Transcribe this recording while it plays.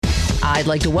I'd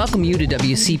like to welcome you to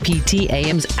WCPT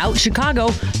AM's Out Chicago.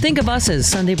 Think of us as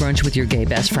Sunday brunch with your gay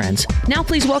best friends. Now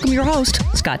please welcome your host,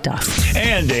 Scott Duff.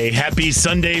 And a happy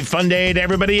Sunday fun day to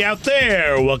everybody out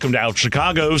there. Welcome to Out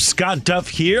Chicago. Scott Duff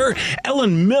here.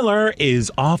 Ellen Miller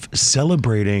is off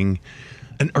celebrating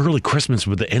an early Christmas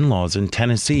with the in-laws in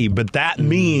Tennessee, but that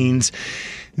means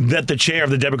that the chair of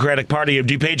the Democratic Party of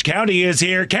DuPage County is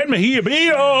here, Ken Mejia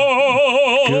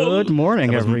Beal. Good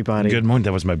morning, everybody. Good morning.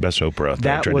 That was my best Oprah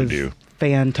that I tried to do.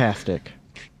 Fantastic.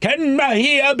 Ken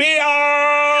Mejia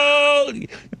Beal.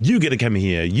 You get a Ken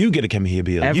Mejia. You get a Ken Mejia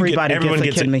Beal. Everyone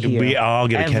gets a Ken Mejia. We all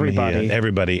get a Ken Mejia.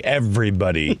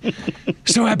 Everybody.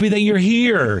 So happy that you're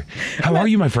here. How are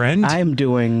you, my friend? I'm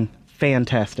doing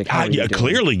fantastic. How are you doing?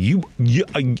 Clearly, you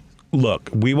look,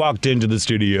 we walked into the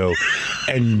studio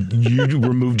and you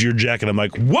removed your jacket. I'm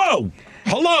like, whoa,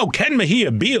 hello, Ken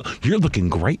Mejia Beal. You're looking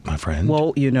great, my friend.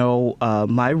 Well,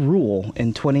 my rule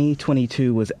in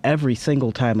 2022 was every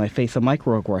single time I face a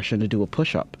microaggression to do a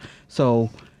push-up. So,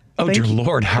 oh, dear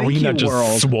Lord, how are you not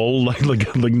just swole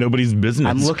like nobody's business?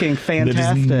 I'm looking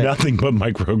fantastic. There's nothing but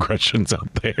microaggressions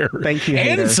out there. Thank you, and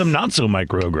haters. Some not so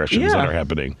microaggressions that are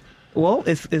happening. Well,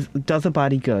 it does a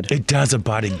body good. It does a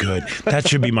body good. That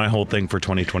should be my whole thing for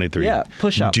 2023. Yeah,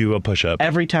 push up. Do a push up.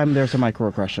 Every time there's a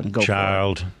microaggression, go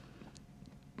Child,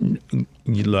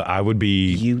 I would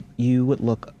be... You would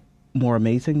look more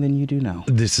amazing than you do now.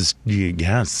 This is,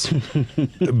 yes.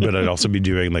 But I'd also be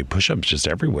doing like push-ups just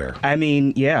everywhere. I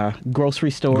mean, yeah.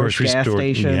 Grocery stores, gas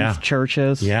stations,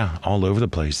 churches. Yeah, all over the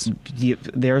place.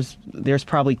 There's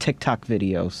probably TikTok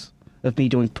videos of me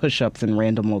doing push-ups in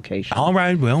random locations. All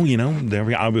right, well, there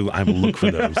we go. I will look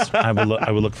for those. I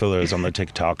will look for those on the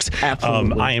TikToks.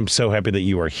 Absolutely. I am so happy that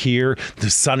you are here. The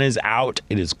sun is out.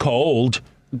 It is cold,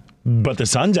 but the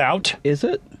sun's out. Is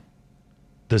it?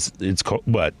 It's cold.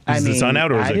 What? Is the sun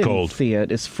out or is it cold? I didn't see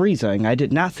it. It's freezing. I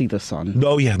did not see the sun.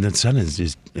 Oh yeah, the sun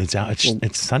is out.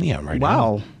 It's sunny out right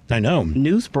now. Wow. I know.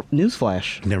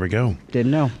 Newsflash. There we go.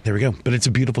 Didn't know. There we go. But it's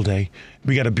a beautiful day.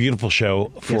 We got a beautiful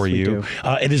show for you. Do.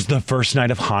 It is the first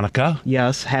night of Hanukkah.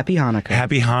 Yes. Happy Hanukkah.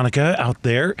 Happy Hanukkah out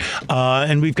there.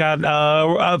 And we've got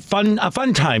a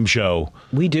fun time show.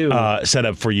 We do. Set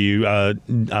up for you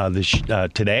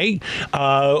today.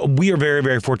 We are very,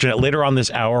 very fortunate. Later on this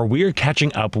hour, we are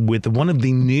catching up with one of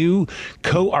the new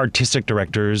co-artistic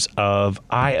directors of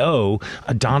I.O.,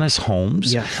 Adonis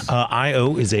Holmes. Yes.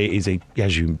 I.O. is a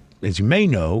as you may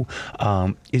know,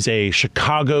 is a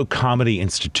Chicago comedy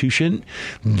institution.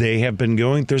 They have been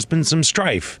there's been some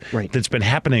strife that's been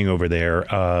happening over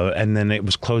there, and then it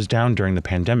was closed down during the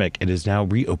pandemic. It is now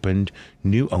reopened,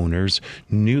 new owners,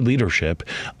 new leadership.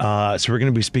 So we're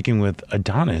going to be speaking with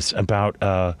Adonis about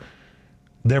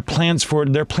their plans for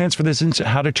this,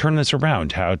 how to turn this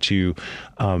around, how to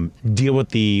deal with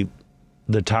the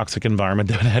toxic environment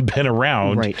that had been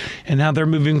around, and how they're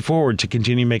moving forward to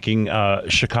continue making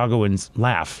Chicagoans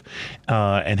laugh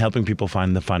and helping people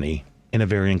find the funny in a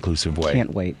very inclusive way.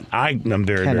 Can't wait. I'm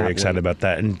very excited about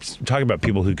that. And talking about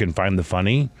people who can find the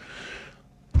funny,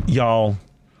 y'all,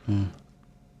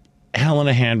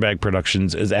 Helena Handbag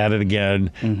Productions is at it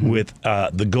again with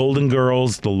the Golden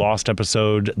Girls, the Lost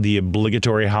episode, the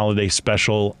obligatory holiday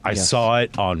special. I saw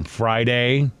it on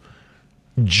Friday.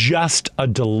 Just a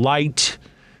delight.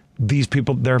 These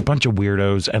people, they're a bunch of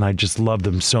weirdos, and I just love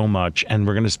them so much. And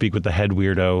we're going to speak with the head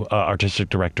weirdo, artistic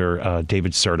director,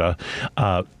 David Serta,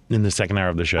 in the second hour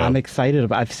of the show. I'm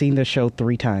excited. I've seen this show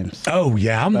 3 times. Oh,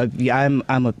 yeah?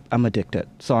 I'm addicted,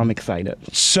 so I'm excited.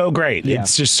 So great. Yeah.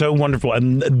 It's just so wonderful.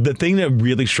 And the thing that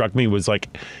really struck me was like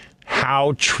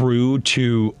how true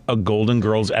to a Golden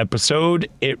Girls episode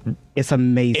it's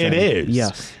amazing. It is.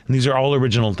 Yes. And these are all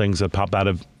original things that pop out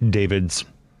of David's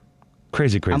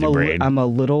crazy brain. I'm a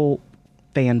little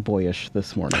fanboyish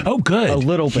this morning. Oh, good. A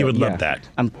little bit. He would love that.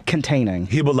 I'm containing.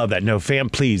 He would love that. No,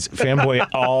 fanboy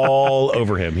all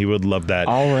over him. He would love that.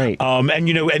 All right.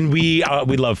 And we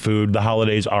love food. The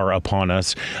holidays are upon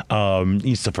us.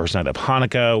 It's the first night of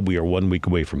Hanukkah. We are 1 week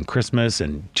away from Christmas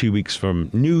and 2 weeks from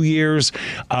New Year's.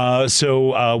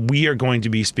 So we are going to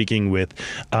be speaking with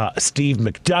Steve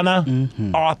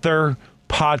McDonough, author,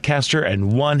 podcaster,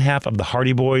 and one half of the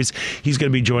Hardy Boys. He's going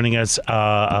to be joining us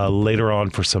later on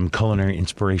for some culinary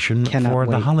inspiration for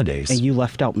the holidays. And you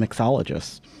left out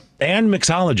mixologist. And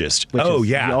mixologist. Oh,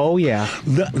 yeah.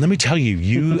 Let me tell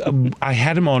you, I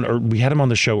had him on, or we had him on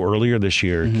the show earlier this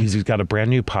year. He's got a brand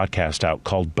new podcast out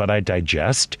called But I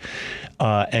Digest.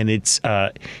 And it's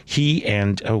he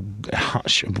and,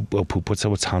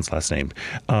 what's Hans' last name?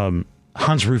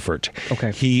 Hans Ruffert.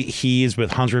 Okay. He is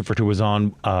with Hans Ruffert, who was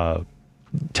on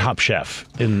Top Chef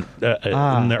in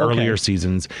the earlier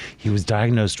seasons. He was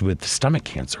diagnosed with stomach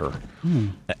cancer.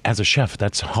 As a chef,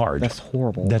 that's hard. That's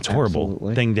horrible. That's a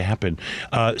horrible thing to happen.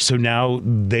 So now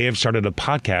they have started a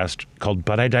podcast called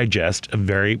But I Digest, a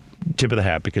very tip of the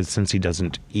hat, because since he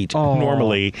doesn't eat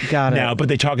normally now, but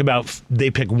they talk about, they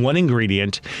pick one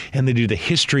ingredient and they do the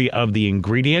history of the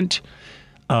ingredient,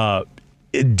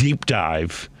 deep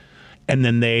dive, and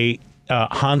then they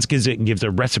Hans gives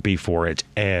a recipe for it,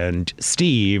 and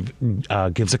Steve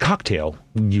gives a cocktail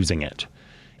using it.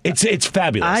 It's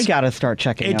fabulous. I gotta start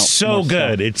checking out. It's so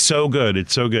good. It's so good.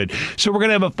 It's so good. So we're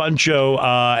gonna have a fun show,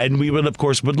 and we would, of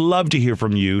course, would love to hear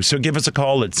from you. So give us a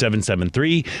call at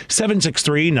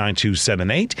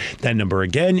 773-763-9278. That number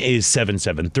again is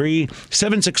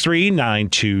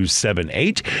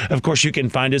 773-763-9278. Of course, you can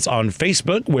find us on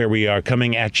Facebook, where we are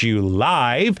coming at you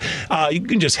live. You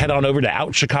can just head on over to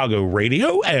Out Chicago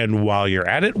Radio, and while you're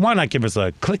at it, why not give us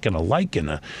a click and a like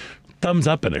and a thumbs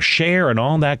up and a share and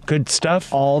all that good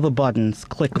stuff. All the buttons.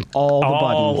 Click all the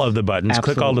buttons. All of the buttons.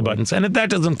 Absolutely. Click all the buttons. And if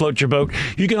that doesn't float your boat,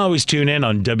 you can always tune in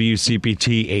on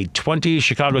WCPT 820,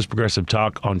 Chicago's Progressive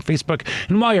Talk on Facebook.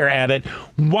 And while you're at it,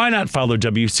 why not follow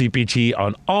WCPT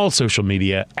on all social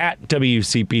media at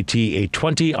WCPT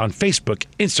 820 on Facebook,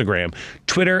 Instagram,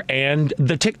 Twitter, and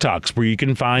the TikToks, where you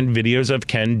can find videos of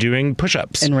Ken doing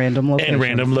push-ups. In random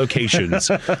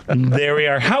locations. There we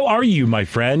are. How are you, my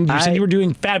friend? You said you were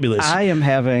doing fabulous. I am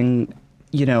having,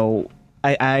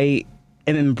 I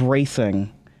am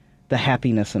embracing the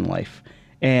happiness in life.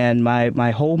 And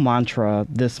my whole mantra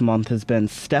this month has been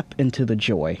step into the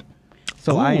joy.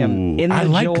 So I am in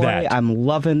the joy. That. I'm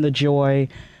loving the joy.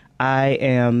 I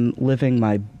am living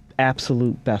my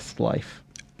absolute best life.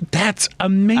 That's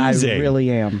amazing. I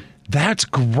really am. That's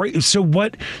great. So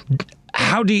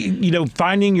how do you,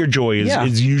 finding your joy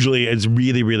is usually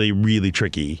really, really, really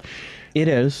tricky. It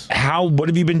is. What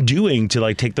have you been doing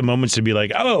to take the moments to be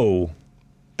like, oh,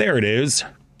 there it is?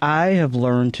 I have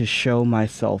learned to show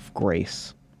myself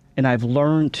grace, and I've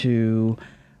learned to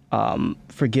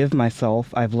forgive myself.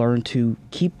 I've learned to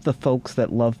keep the folks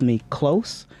that love me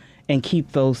close and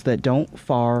keep those that don't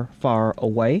far, far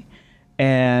away.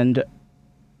 And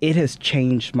it has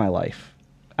changed my life.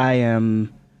 I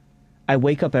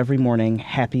wake up every morning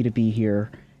happy to be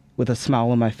here, with a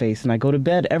smile on my face, and I go to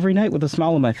bed every night with a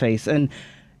smile on my face. And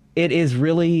it is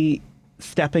really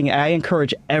I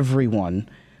encourage everyone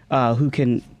who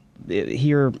can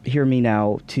hear me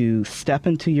now to step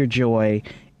into your joy,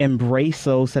 embrace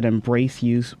those that embrace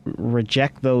you,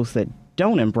 reject those that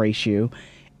don't embrace you,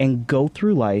 and go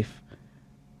through life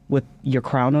with your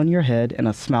crown on your head and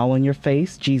a smile on your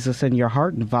face, Jesus in your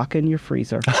heart, and vodka in your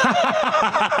freezer.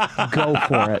 Go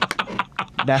for it.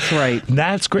 That's right.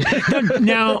 That's great.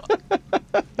 Now,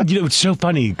 it's so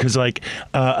funny because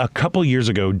a couple years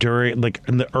ago, during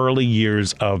in the early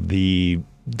years of the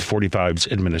 45's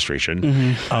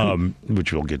administration,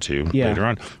 which we'll get to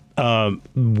later on,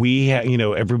 we had,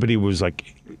 everybody was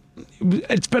like,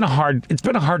 it's been a hard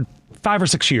 5 or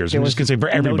 6 years. I'm just going to say for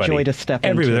everybody. No joy to step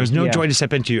into. There was no joy to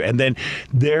step into. And then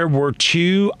there were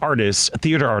two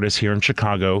theater artists here in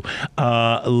Chicago,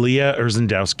 Leah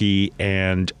Urzendowski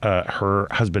and her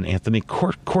husband, Anthony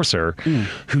Corser,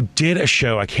 who did a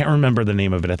show. I can't remember the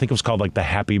name of it. I think it was called the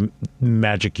Happy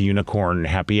Magic Unicorn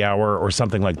Happy Hour or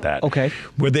something like that. Okay.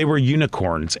 Where they were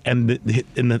unicorns. And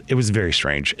it was very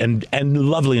strange and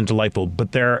lovely and delightful.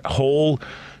 But their whole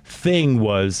thing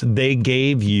was they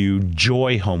gave you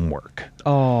joy homework.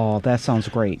 Oh, that sounds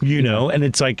great. And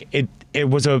it's it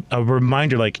was a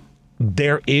reminder,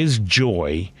 there is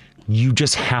joy. You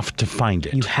just have to find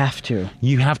it. You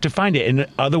have to find it. And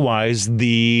otherwise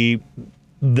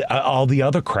all the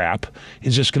other crap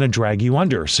is just going to drag you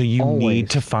under. So you need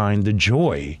to find the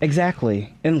joy.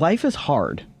 Exactly. And life is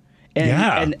hard.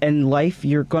 And life,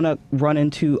 you're going to run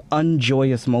into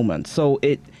unjoyous moments. So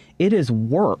it is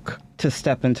work to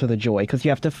step into the joy, because you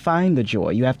have to find the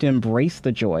joy. You have to embrace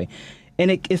the joy.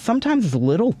 And it sometimes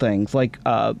little things.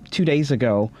 2 days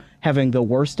ago, having the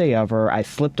worst day ever, I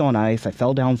slipped on ice. I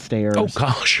fell downstairs. Oh,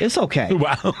 gosh. It's okay.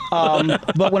 Wow.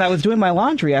 But when I was doing my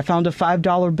laundry, I found a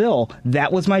 $5 bill.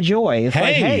 That was my joy. It's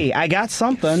hey, I got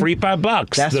something. Free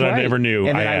 $5 That's that right. I never knew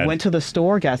And then I went to the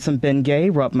store, got some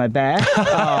Bengay, rubbed my back.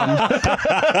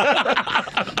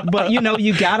 But, you got to find the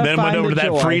joy. Then went over to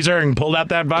that freezer and pulled out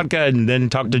that vodka and then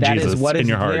talked to Jesus in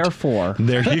your heart. That is what it's there for.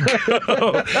 There you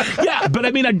go. Yeah,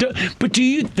 but but do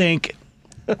you think...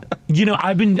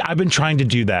 I've been trying to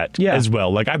do that as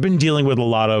well. I've been dealing with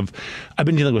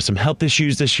some health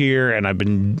issues this year, and I've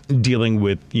been dealing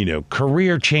with,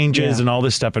 career changes and all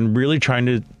this stuff, and really trying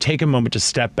to take a moment to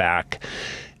step back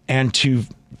and to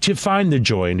to find the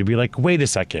joy and to be like, wait a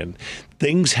second,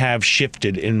 things have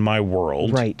shifted in my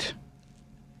world. Right.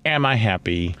 Am I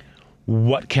happy?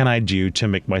 What can I do to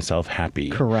make myself happy?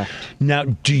 Correct. Now,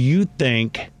 do you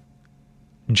think,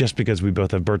 just because we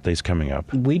both have birthdays coming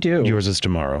up, We do. yours is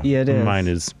tomorrow. Yeah, it is. Mine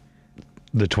is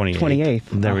the 28th.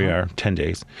 28th. There we are, 10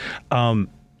 days.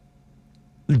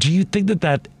 Do you think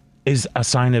that is a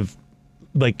sign of,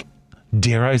 like,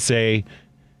 dare I say,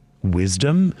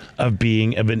 wisdom of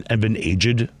being of an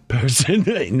aged person?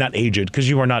 Not aged, because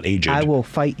you are not aged. I will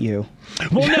fight you.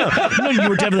 Well, no, you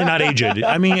were definitely not aged.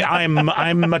 I mean,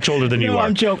 I'm much older than you are.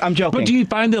 I'm joking. But do you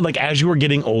find that, like, as you are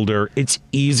getting older, it's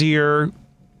easier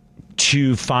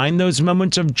to find those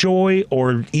moments of joy,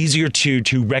 or easier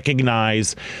to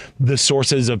recognize the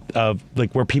sources of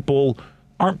like where people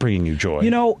aren't bringing you joy?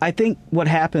 You know, I think what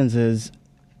happens is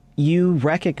you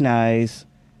recognize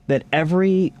that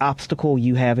every obstacle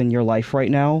you have in your life right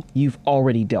now, you've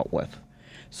already dealt with.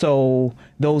 So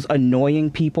those annoying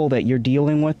people that you're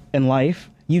dealing with in life,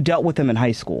 you dealt with them in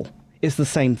high school. It's the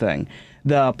same thing.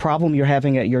 The problem you're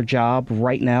having at your job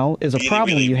right now is a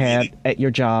problem you had at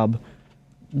your job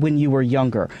when you were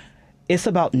younger. It's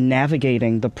about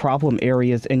navigating the problem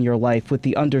areas in your life with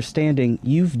the understanding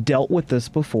you've dealt with this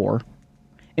before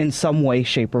in some way,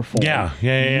 shape, or form.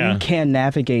 Yeah. You can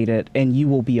navigate it and you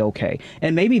will be okay.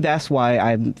 And maybe that's why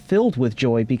I'm filled with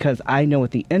joy, because I know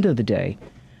at the end of the day,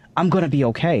 I'm going to be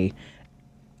okay.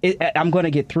 I'm going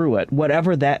to get through it.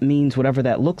 Whatever that means, whatever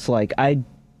that looks like, I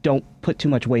don't put too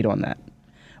much weight on that.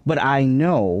 But I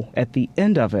know at the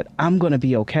end of it, I'm going to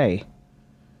be okay.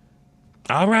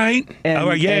 All right.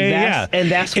 And, Yeah. And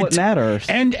that's what matters.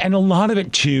 And a lot of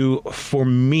it too, for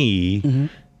me,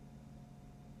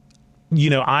 you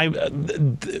know,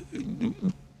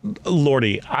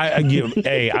 Lordy,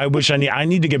 I wish I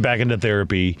need to get back into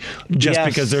therapy, just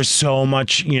because there's so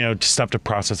much, stuff to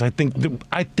process. I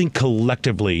think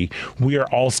collectively we are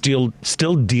all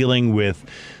still dealing with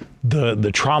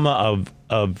the trauma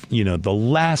of the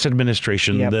last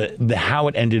administration, the how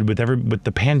it ended with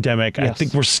the pandemic. Yes. I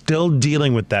think we're still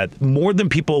dealing with that more than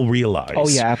people realize. Oh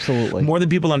yeah, absolutely. More than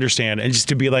people understand. And just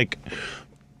to be like,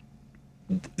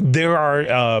 there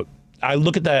are. I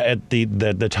look at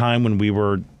the time when we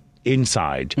were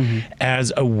inside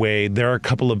as a way. There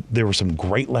were some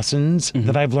great lessons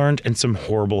that I've learned, and some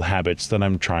horrible habits that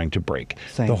I'm trying to break.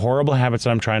 Same. The horrible habits that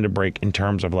I'm trying to break in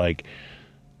terms of like,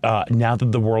 now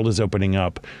that the world is opening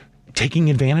up,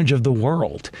 taking advantage of the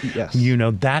world. Yes.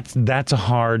 That's a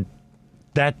hard,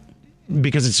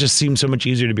 because it just seems so much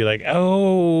easier to be like,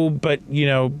 oh, but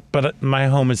my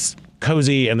home is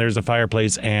cozy and there's a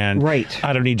fireplace and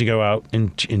I don't need to go out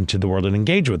into the world and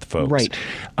engage with folks. Right.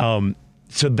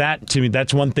 So that, to me,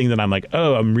 that's one thing that I'm like,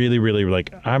 oh, I'm really, really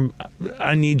like,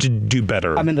 I need to do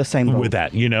better. I'm in the same boat with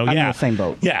that, I'm in the same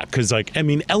boat. Yeah, because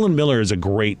Ellen Miller is a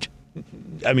great.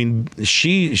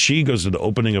 She goes to the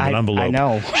opening of an envelope. I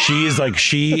know. She is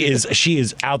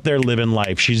out there living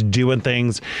life. She's doing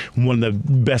things. One of the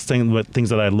best things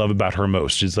that I love about her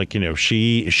most is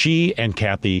she and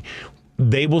Kathy,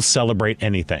 they will celebrate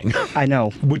anything. I know.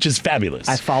 Which is fabulous.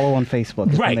 I follow on Facebook.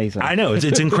 It's amazing. I know.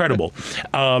 It's incredible.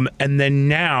 And then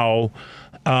now,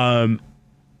 so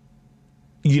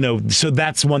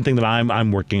that's one thing that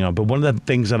I'm working on. But one of the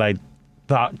things that I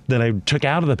thought that I took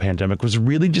out of the pandemic was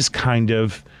really just kind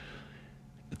of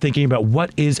thinking about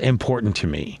what is important to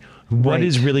me. What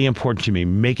is really important to me,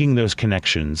 making those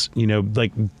connections,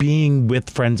 like being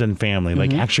with friends and family,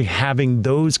 like actually having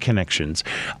those connections.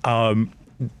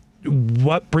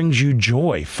 What brings you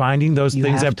joy? Finding those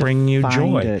things that bring you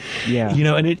joy. Yeah.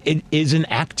 And it is an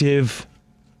active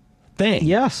thing.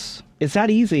 Yes. It's not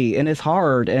easy, and it's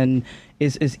hard, and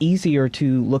it's easier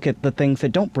to look at the things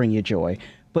that don't bring you joy.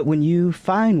 But when you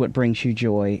find what brings you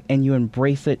joy and you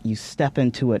embrace it, you step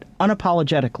into it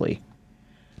unapologetically.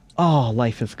 Oh,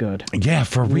 life is good. Yeah,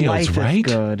 for reals, right? Life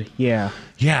is good. Yeah.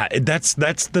 Yeah, that's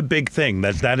the big thing.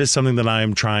 That is something that I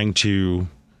am trying to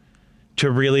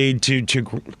really to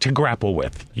grapple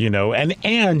with,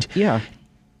 and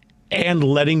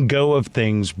letting go of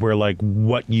things where like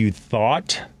what you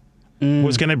thought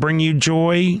was going to bring you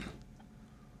joy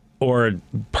or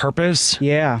purpose.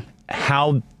 Yeah.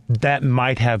 How that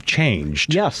might have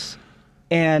changed. Yes.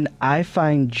 And I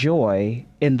find joy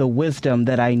in the wisdom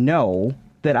that I know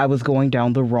that I was going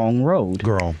down the wrong road.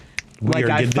 Girl.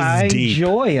 I find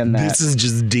joy in that. This is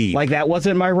just deep. Like, that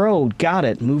wasn't my road. Got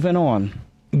it. Moving on.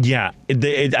 Yeah.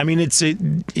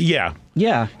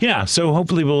 Yeah. So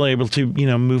hopefully we'll be able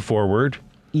to, move forward.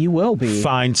 You will be.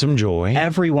 Find some joy.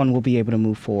 Everyone will be able to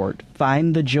move forward.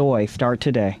 Find the joy. Start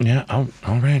today. Yeah. Oh,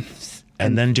 all right.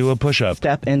 And then do a push-up.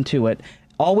 Step into it.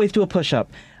 Always do a push-up.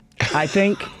 I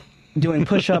think doing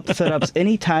push-ups, sit-ups,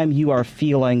 anytime you are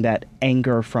feeling that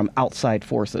anger from outside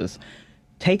forces,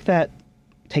 take that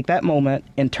moment,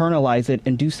 internalize it,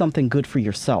 and do something good for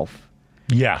yourself.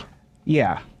 Yeah.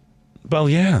 Yeah. Well,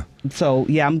 yeah. So,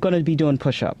 yeah, I'm going to be doing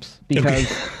push-ups because,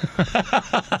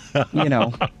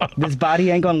 this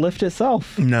body ain't going to lift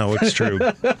itself. No, it's true.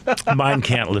 Mine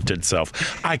can't lift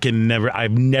itself. I've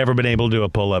never been able to do a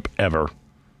pull-up ever.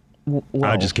 Well,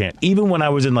 I just can't. Even when I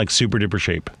was in like super duper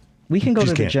shape. We can go to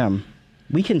the can't. gym.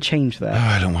 We can change that.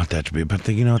 I don't want that to be, but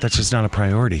that's just not a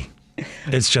priority.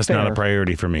 It's just not a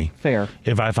priority for me. Fair.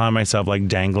 If I find myself like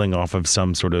dangling off of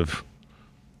some sort of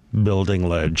building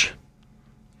ledge,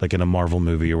 like in a Marvel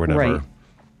movie or whatever, right.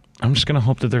 I'm just going to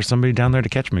hope that there's somebody down there to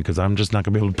catch me because I'm just not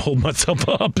going to be able to pull myself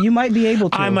up. You might be able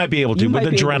to. I might be able to with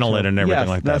adrenaline and everything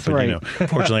like that. That's But, right.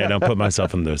 fortunately, I don't put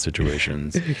myself in those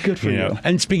situations. Good for you.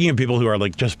 And speaking of people who are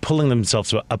like just pulling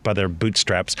themselves up by their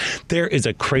bootstraps, there is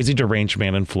a crazy deranged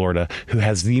man in Florida who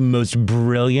has the most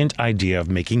brilliant idea of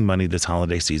making money this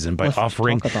holiday season by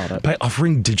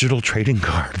offering digital trading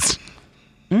cards.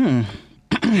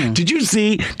 Did you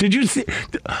see? Did you see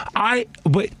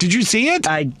it?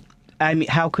 I mean,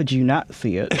 how could you not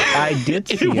see it? I did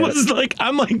see it. It was like,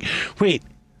 I'm like, wait,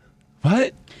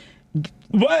 what?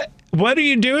 What are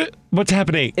you doing? What's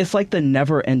happening? It's like the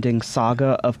never-ending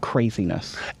saga of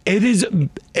craziness.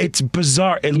 It's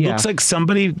bizarre. It looks like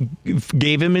somebody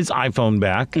gave him his iPhone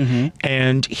back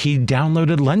and he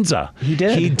downloaded Lensa. He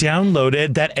did. He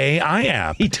downloaded that AI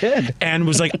app. He did. And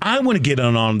was like, I want to get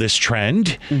on this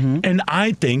trend. And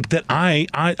I think that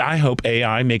I hope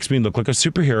AI makes me look like a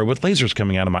superhero with lasers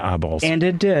coming out of my eyeballs. And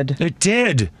it did. It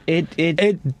did. It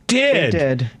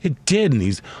did. It did. And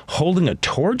he's holding a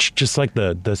torch just like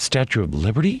the Statue of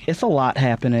Liberty. It's a lot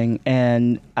happening,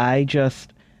 and I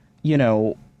just,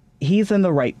 he's in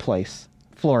the right place.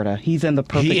 Florida. He's in the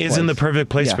perfect place. He is in the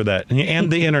perfect place for that.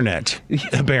 And the internet,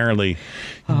 apparently.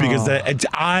 Because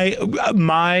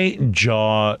my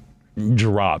jaw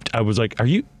dropped. I was like,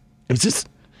 is this...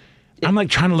 I'm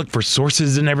like trying to look for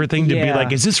sources and everything to be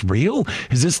like, is this real?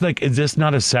 Is this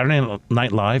not a Saturday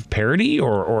Night Live parody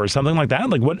or something like that?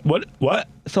 Like what?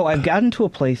 So I've gotten to a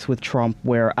place with Trump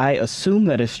where I assume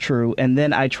that it's true and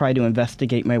then I try to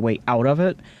investigate my way out of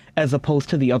it as opposed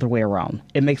to the other way around.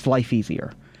 It makes life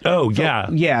easier. Oh, so, yeah.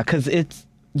 Yeah, because it's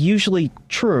usually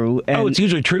true. And it's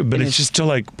usually true, but it's just still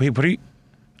like, wait, what are you?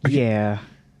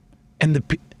 And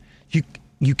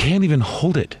you can't even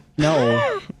hold it.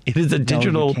 No. It is a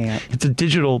digital. It's a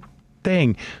digital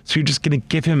thing. So you're just going to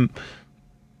give him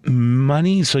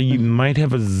money so you might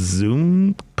have a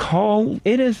Zoom call?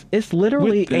 It's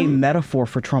literally a metaphor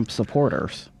for Trump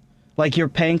supporters. Like you're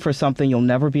paying for something you'll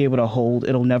never be able to hold.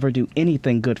 It'll never do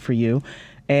anything good for you.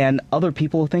 And other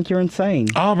people think you're insane.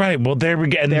 All right. Well, there we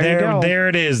go. And there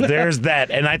it is. There's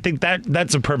that. And I think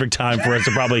that's a perfect time for us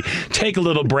to probably take a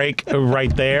little break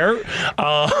right there.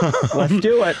 Let's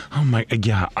do it. Oh my!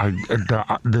 Yeah,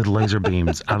 the laser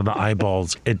beams out of the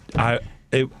eyeballs.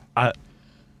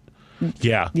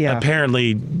 Yeah.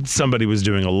 Apparently, somebody was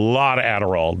doing a lot of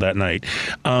Adderall that night.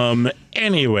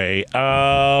 Anyway,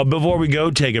 before we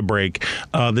go take a break,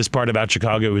 this part about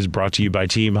Chicago is brought to you by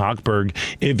Team Hochberg.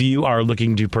 If you are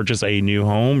looking to purchase a new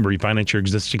home, refinance your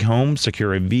existing home,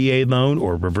 secure a VA loan,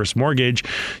 or reverse mortgage,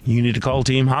 you need to call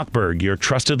Team Hochberg, your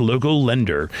trusted local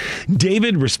lender.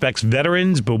 David respects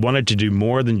veterans, but wanted to do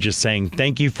more than just saying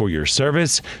thank you for your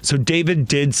service. So David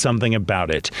did something about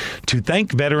it. To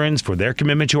thank veterans for their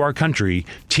commitment to our country,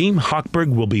 Team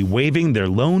Hochberg will be waiving their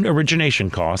loan origination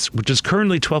costs, which is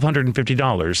currently $1,250,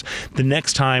 the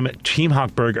next time Team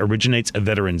Hochberg originates a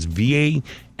veteran's VA,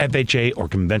 FHA, or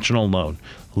conventional loan.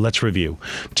 Let's review.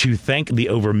 To thank the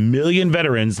over 1 million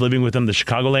veterans living within the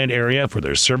Chicagoland area for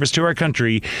their service to our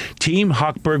country, Team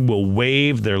Hochberg will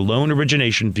waive their loan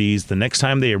origination fees the next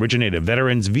time they originate a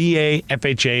veteran's VA,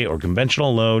 FHA, or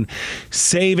conventional loan,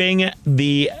 saving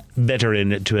the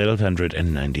veteran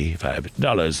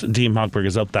 $1,295. Team Hochberg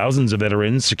has helped thousands of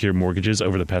veterans secure mortgages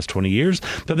over the past 20 years,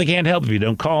 but they can't help if you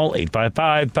don't call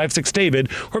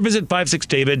 855-56-DAVID or visit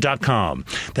 56david.com.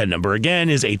 That number again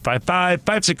is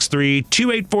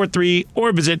 855-563-2843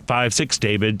 or visit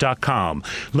 56david.com.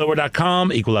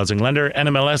 Lower.com, equal housing lender,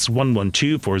 NMLS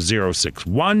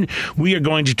 1124061. We are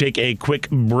going to take a quick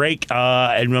break,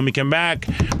 and when we come back,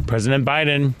 President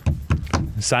Biden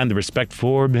signed the Respect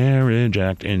for Marriage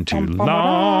Act into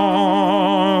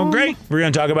law. Great. We're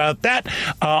going to talk about that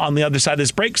on the other side of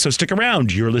this break, so stick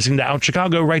around. You're listening to Out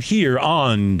Chicago right here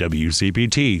on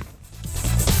WCPT.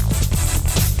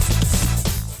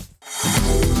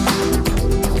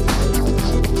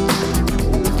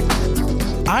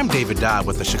 I'm David Dodd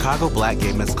with the Chicago Black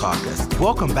Gay Men's Caucus.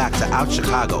 Welcome back to Out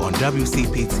Chicago on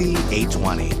WCPT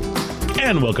 820.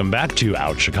 And welcome back to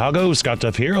Out Chicago. Scott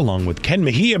Duff here, along with Ken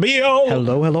Mejia Bio.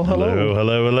 Hello, hello, hello. Hello,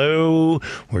 hello, hello.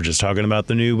 We're just talking about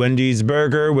the new Wendy's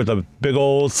burger with a big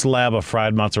old slab of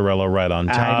fried mozzarella right on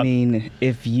top. I mean,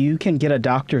 if you can get a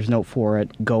doctor's note for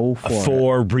it, go for it.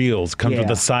 For reals. Comes with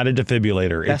a sided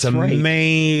defibrillator. That's it's right.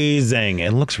 amazing.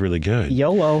 It looks really good.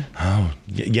 YOLO. Oh,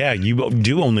 yeah, you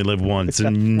do only live once,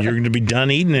 and you're going to be done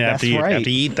eating it after you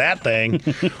eat that thing.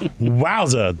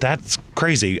 Wowza, that's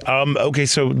crazy. Okay,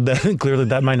 so clearly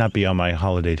that might not be on my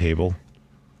holiday table.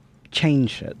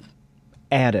 Change it.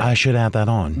 Add it. I should add that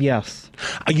on. Yes.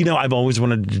 You know, I've always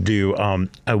wanted to do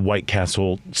a White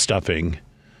Castle stuffing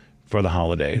for the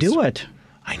holidays. Do it.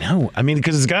 I know. I mean,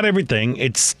 because it's got everything.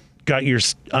 It's got your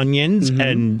onions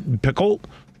and pickle.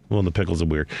 Well, the pickles are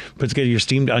weird. But it's got your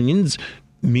steamed onions.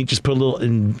 Meat, just put a little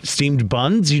in steamed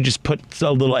buns. You just put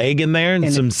a little egg in there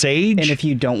and some sage. And if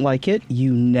you don't like it,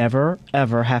 you never,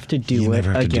 ever have to do it again. You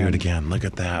never have to do it again. Look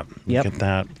at that. Yep. Look at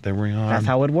that. There we are. That's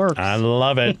how it works. I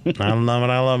love it. I love it.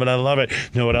 I love it. I love it.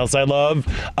 You know what else I love?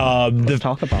 Let's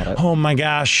talk about it. Oh, my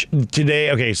gosh.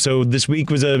 Today, okay, so this week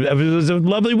was a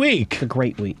lovely week. It's a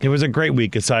great week. It was a great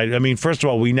week. Aside, I mean, first of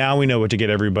all, we know what to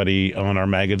get everybody on our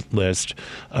MAGA list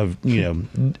of,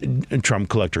 Trump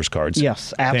collector's cards.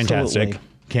 Yes, absolutely. Fantastic.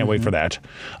 Can't wait for that.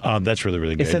 That's really,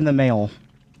 really good. It's in the mail.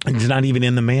 It's not even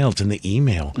in the mail. It's in the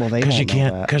email. Well, they won't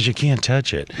know that. Because you can't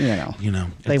touch it. You know.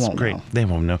 They won't great. know. They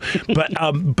won't know.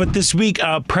 But this week,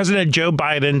 President Joe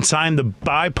Biden signed the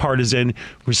Bipartisan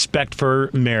Respect for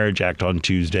Marriage Act on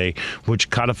Tuesday, which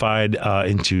codified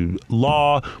into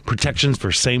law protections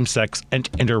for same-sex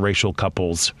and interracial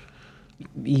couples.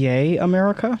 Yay,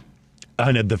 America?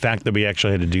 And the fact that we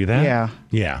actually had to do that? Yeah.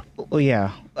 Yeah. Well,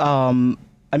 yeah.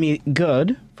 I mean,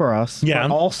 good for us. Yeah.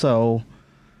 But also,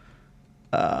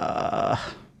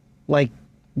 why?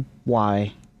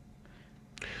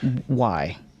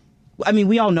 Why? I mean,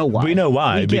 we all know why. We know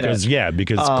why. Because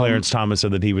it. Clarence Thomas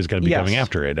said that he was going to be coming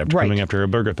after it, coming after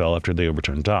Obergefell after they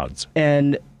overturned Dodds.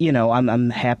 And, I'm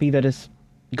happy that it's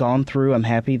gone through. I'm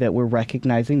happy that we're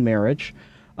recognizing marriage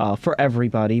for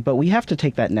everybody. But we have to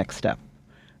take that next step.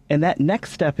 And that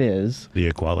next step is... The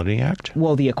Equality Act?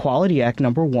 Well, the Equality Act,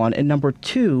 number one. And number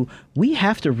two, we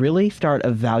have to really start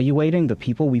evaluating the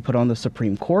people we put on the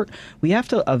Supreme Court. We have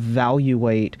to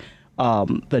evaluate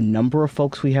the number of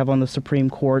folks we have on the Supreme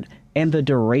Court and the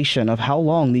duration of how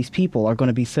long these people are going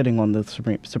to be sitting on the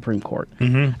Supreme Court.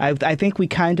 Mm-hmm. I think we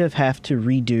kind of have to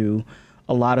redo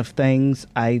a lot of things.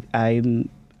 I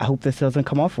hope this doesn't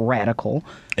come off radical.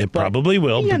 It probably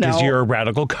will, because you're a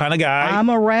radical kind of guy. I'm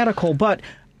a radical, but...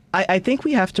 I think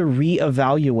we have to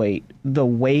reevaluate the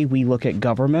way we look at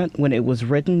government when it was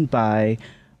written by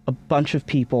a bunch of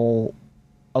people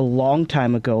a long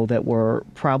time ago that were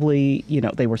probably,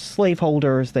 they were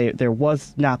slaveholders. There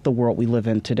was not the world we live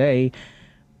in today.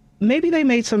 Maybe they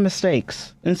made some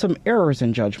mistakes and some errors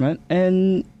in judgment,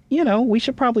 and we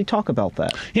should probably talk about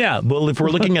that. Yeah, well, if we're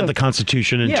looking at the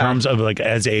Constitution in terms of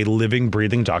as a living,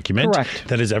 breathing document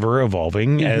that is ever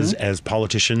evolving, as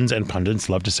politicians and pundits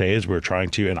love to say, as we're trying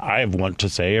to, and I want to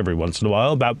say every once in a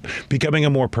while, about becoming a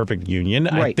more perfect union,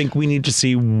 I think we need to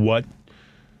see what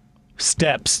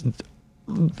steps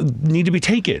need to be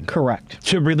taken. Correct.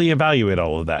 To really evaluate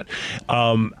all of that.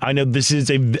 I know this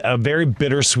is a very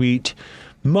bittersweet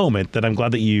moment that I'm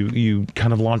glad that you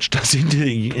kind of launched us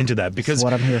into that, because that's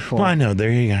what I'm here for. Well, I know,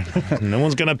 there you go. No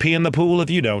one's gonna pee in the pool if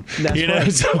you don't. That's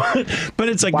right. So, but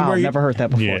it's like, wow, never heard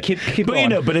that before. Yeah. Keep but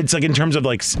going. But it's like in terms of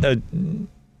it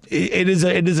is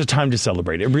a time to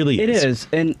celebrate. It really is. It is,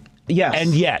 and yes,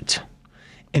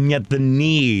 and yet the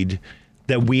need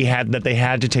that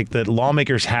the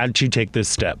lawmakers had to take this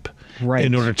step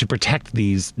in order to protect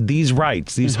these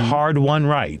rights, these hard-won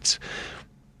rights.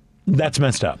 That's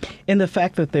messed up. And the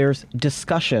fact that there's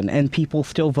discussion and people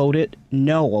still voted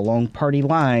no along party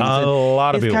lines. A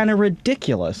lot of people. It's kind of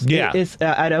ridiculous. Yeah.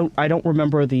 I don't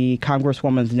remember the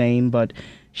congresswoman's name, but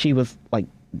she was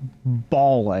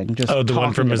bawling. Just the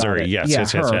one from Missouri. It.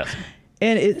 Yes.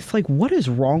 And it's like, what is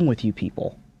wrong with you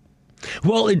people?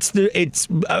 Well,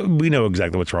 we know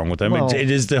exactly what's wrong with them. Well, it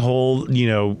is the whole,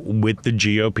 with the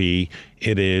GOP,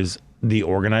 it is the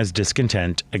organized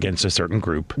discontent against a certain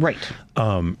group. Right.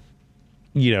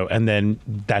 And then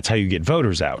that's how you get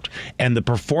voters out. And the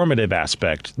performative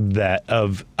aspect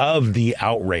of the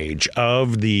outrage,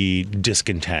 of the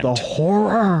discontent. The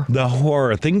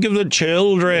horror. Think of the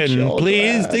children.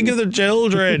 Please think of the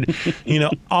children.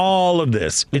 All of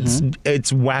this.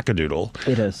 It's wackadoodle.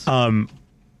 It is. And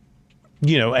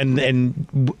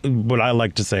what I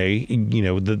like to say,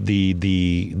 the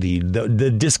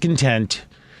discontent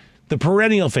the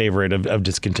perennial favorite of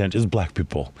discontent is black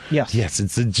people. Yes. Yes,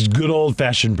 it's good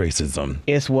old-fashioned racism.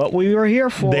 It's what we were here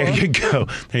for. There you go.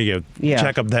 Yeah.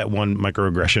 Check up that one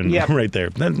microaggression right there.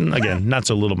 Again, not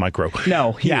so little micro.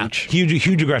 No, huge. Yeah,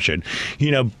 huge aggression.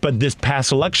 But this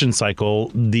past election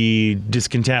cycle, the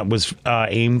discontent was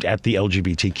aimed at the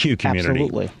LGBTQ community.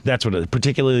 Absolutely. That's what,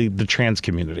 particularly the trans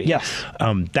community. Yes.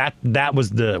 That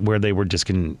was where they were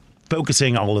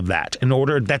focusing all of that.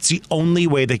 That's the only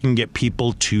way they can get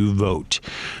people to vote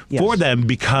for them,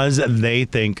 because they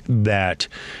think that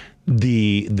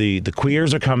the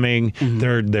queers are coming.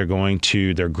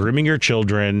 Mm-hmm. They're grooming your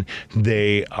children.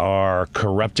 They are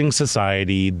corrupting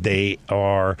society. They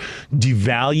are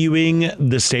devaluing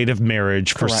the state of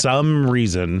marriage for some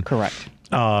reason. Correct.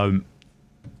 And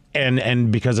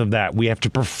because of that, we have to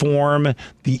perform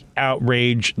the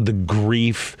outrage, the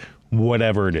grief,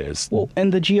 whatever it is. Well,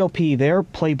 and the GOP, their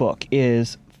playbook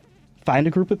is find a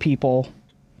group of people,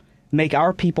 make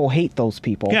our people hate those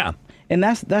people. Yeah. And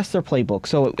that's their playbook.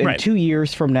 So in 2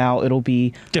 years from now, it'll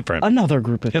be different. Another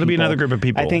group of people. It'll be another group of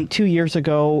people. I think 2 years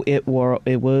ago it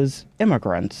was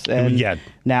immigrants, and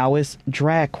now it's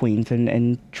drag queens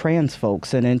and trans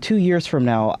folks. And in 2 years from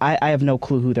now, I have no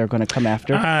clue who they're going to come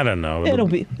after. I don't know. It'll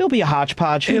be a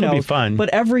hodgepodge. Who knows? Be fun. But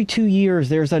every 2 years,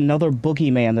 there's another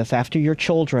boogeyman that's after your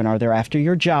children. Are they after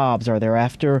your jobs? Are they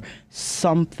after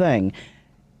something?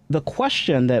 The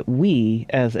question that we,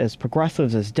 as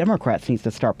progressives, as Democrats, needs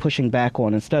to start pushing back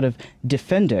on, instead of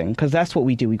defending, because that's what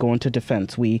we do. We go into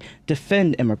defense. We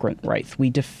defend immigrant rights. We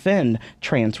defend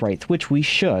trans rights, which we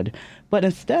should. But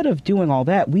instead of doing all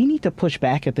that, we need to push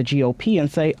back at the GOP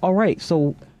and say, all right,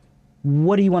 so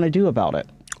what do you want to do about it?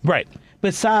 Right.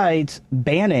 Besides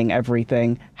banning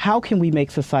everything, how can we make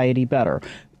society better?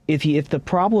 If the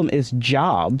problem is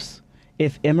jobs,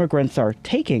 if immigrants are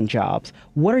taking jobs,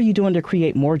 what are you doing to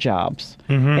create more jobs?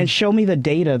 Mm-hmm. And show me the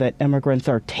data that immigrants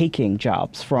are taking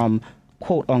jobs from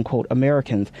quote unquote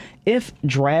Americans. If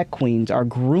drag queens are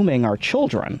grooming our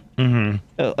children,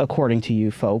 according to you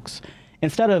folks,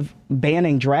 instead of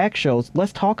banning drag shows,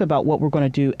 let's talk about what we're going to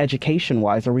do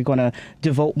education-wise. Are we going to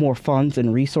devote more funds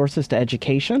and resources to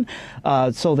education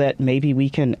so that maybe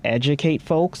we can educate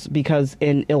folks? Because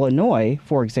in Illinois,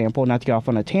 for example, not to get off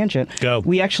on a tangent,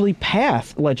 we actually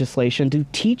passed legislation to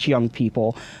teach young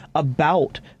people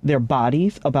about their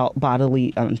bodies, about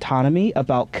bodily autonomy,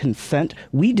 about consent.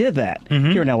 We did that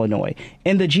here in Illinois.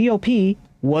 And the GOP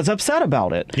was upset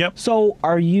about it. Yep. So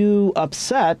are you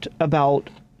upset about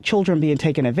children being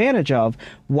taken advantage of?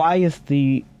 Why is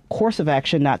the course of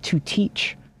action not to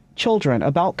teach children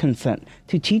about consent,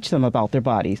 to teach them about their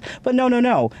bodies? But no.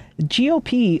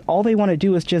 GOP, all they want to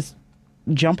do is just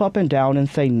jump up and down and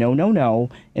say no,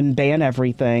 and ban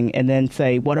everything, and then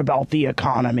say, what about the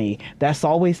economy? That's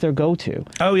always their go-to.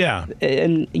 Oh, yeah.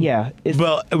 And,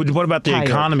 well, what about the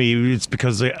economy? It's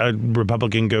because a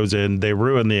Republican goes in, they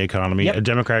ruin the economy. Yep. A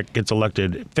Democrat gets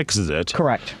elected, fixes it.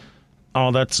 Correct.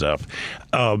 All that stuff.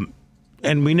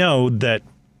 And we know that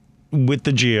with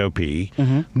the GOP,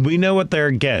 we know what they're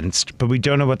against, but we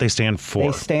don't know what they stand for.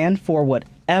 They stand for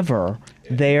whatever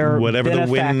their the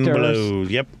wind blows.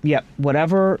 Yep.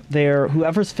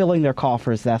 Whoever's filling their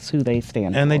coffers, that's who they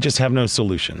stand for. And they just have no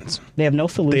solutions. They have no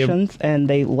solutions, and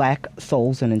they lack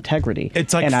souls and integrity.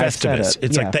 It's like Festivus.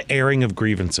 It's like the airing of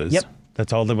grievances. Yep.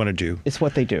 That's all they want to do. It's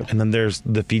what they do. And then there's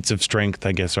the feats of strength,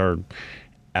 I guess, are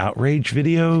outrage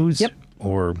videos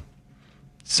or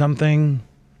something.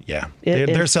 Yeah.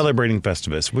 They're celebrating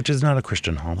Festivus, which is not a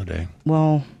Christian holiday.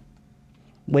 Well,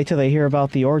 wait till they hear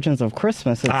about the origins of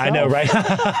Christmas itself. I know, right?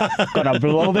 Gonna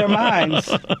blow their minds.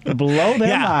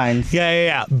 Minds.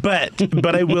 Yeah.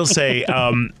 But I will say,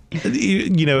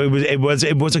 it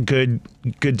was a good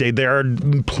day. There are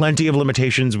plenty of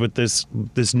limitations with this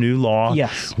new law,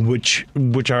 which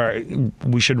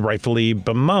we should rightfully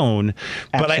bemoan.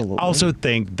 Absolutely. But I also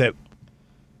think that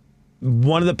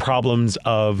one of the problems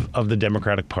of the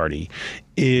Democratic Party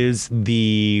is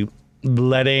the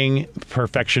letting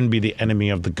perfection be the enemy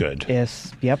of the good.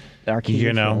 Yes. Yep.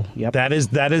 Yep. That is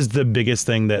the biggest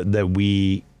thing that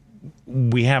we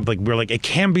have. Like, we're like, it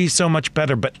can be so much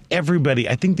better, but everybody,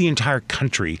 I think the entire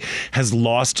country has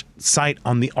lost sight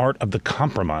on the art of the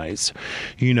compromise.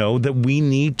 That we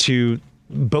need to,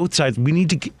 both sides, we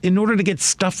need to, in order to get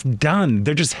stuff done,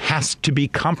 there just has to be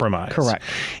compromise. Correct.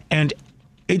 And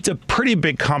it's a pretty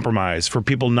big compromise for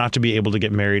people not to be able to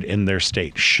get married in their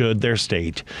state. Should their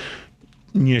state,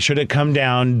 should it come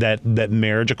down that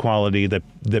marriage equality, that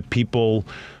people,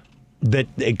 that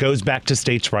it goes back to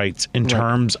states' rights in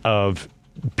terms of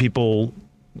people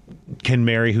can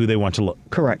marry who they want to.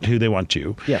 Correct. Who they want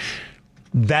to. Yes.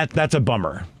 That's a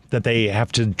bummer. that they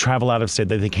have to travel out of state,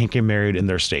 that they can't get married in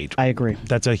their state. I agree.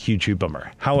 That's a huge, huge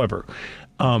bummer. However,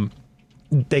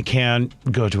 they can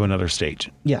go to another state.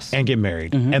 Yes. And get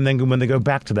married. And then when they go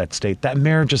back to that state, that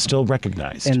marriage is still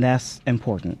recognized. And that's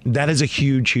important. That is a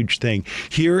huge, huge thing.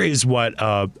 Here is what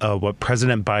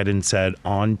President Biden said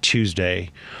on Tuesday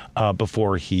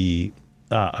before he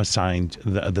signed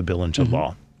the bill into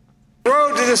law. The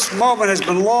road to this moment has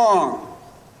been long,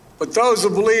 but those who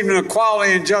believe in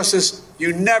equality and justice,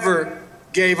 you never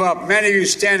gave up. Many of you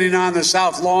standing on the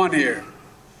South Lawn here.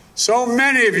 So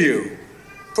many of you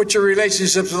put your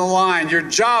relationships on the line, your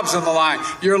jobs on the line,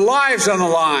 your lives on the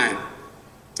line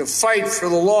to fight for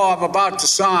the law I'm about to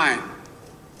sign.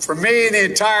 For me and the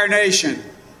entire nation,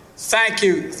 thank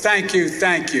you, thank you,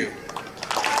 thank you.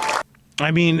 I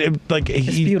mean, it's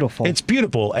beautiful. It's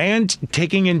beautiful. And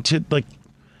taking into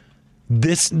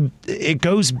this, it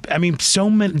goes, I mean, so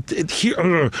many,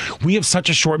 here, we have such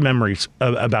a short memory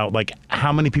about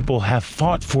how many people have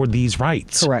fought for these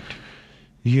rights. Correct.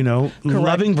 Correct.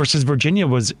 Loving versus Virginia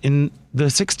was in the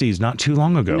 60s, not too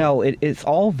long ago. No, it's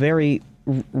all very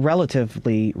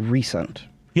relatively recent.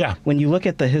 Yeah. When you look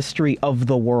at the history of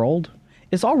the world,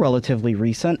 it's all relatively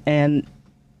recent, and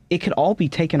it could all be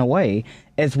taken away,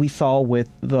 as we saw with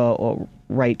the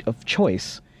right of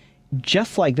choice.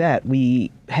 Just like that,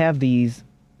 we have these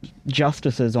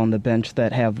justices on the bench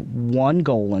that have one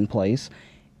goal in place.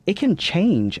 It can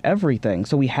change everything,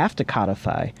 so we have to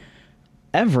codify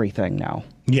everything now.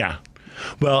 Yeah.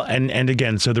 Well, and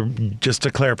again, so just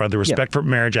to clarify, the Respect for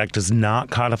Marriage Act does not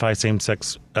codify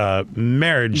same-sex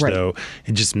marriage, though.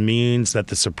 It just means that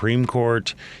the Supreme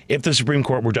Court, if the Supreme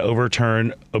Court were to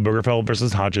overturn Obergefell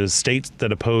versus Hodges, states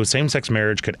that oppose same-sex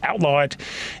marriage could outlaw it,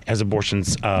 as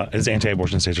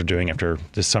anti-abortion states are doing after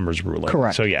this summer's ruling.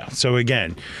 Correct. So yeah. So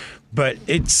again, but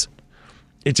it's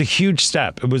a huge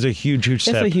step. It was a huge, huge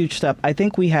step. It's a huge step. I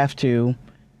think we have to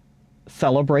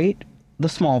celebrate the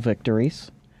small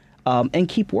victories. And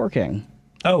keep working.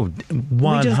 Oh,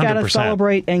 100%. We just got to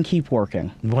celebrate and keep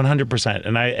working. 100%.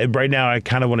 And right now I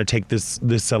kind of want to take this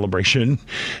celebration,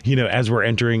 as we're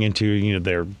entering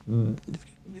into,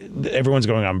 everyone's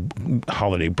going on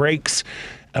holiday breaks.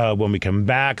 When we come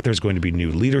back, there's going to be new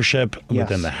leadership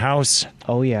within the House.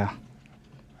 Oh, yeah.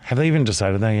 Have they even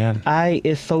decided that yet?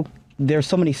 There's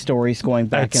so many stories going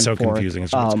back and forth. That's so confusing as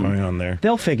to what's going on there.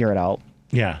 They'll figure it out.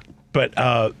 Yeah.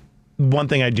 But, one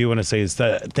thing I do want to say is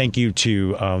that thank you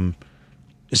to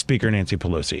Speaker Nancy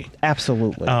Pelosi.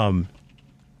 Absolutely.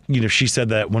 She said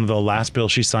that one of the last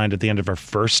bills she signed at the end of her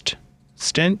first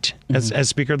stint as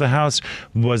Speaker of the House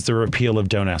was the repeal of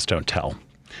Don't Ask, Don't Tell,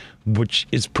 which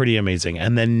is pretty amazing.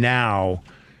 And then now,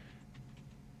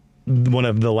 one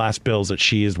of the last bills that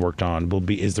she has worked on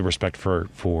is the Respect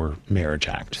for Marriage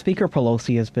Act. Speaker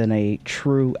Pelosi has been a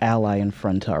true ally and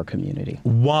friend to our community.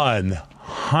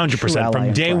 100%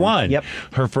 from day one. Yep.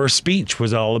 Her first speech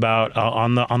was all about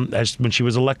when she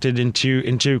was elected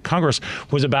into Congress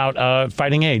was about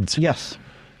fighting AIDS. Yes.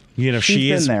 She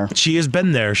has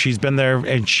been there. She's been there,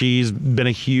 and she's been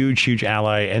a huge, huge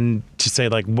ally. And to say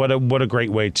what a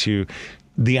great way to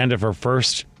the end of her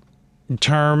first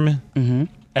term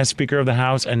as Speaker of the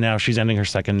House, and now she's ending her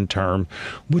second term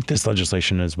with this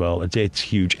legislation as well. It's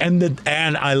huge, and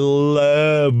I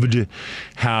loved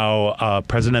how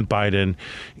President Biden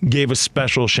gave a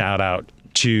special shout out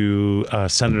to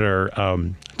Senator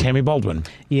Tammy Baldwin.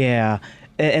 Yeah.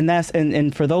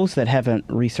 And for those that haven't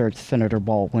researched Senator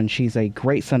Baldwin, she's a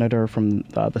great senator from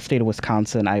the state of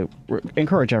Wisconsin. I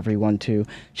encourage everyone to.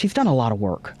 She's done a lot of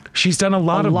work. She's done a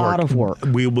lot of work.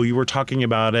 We were talking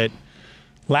about it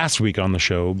last week on the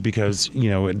show because,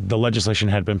 the legislation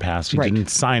had been passed. He didn't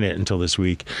sign it until this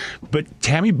week. But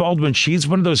Tammy Baldwin, she's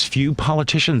one of those few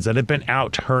politicians that have been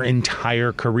out her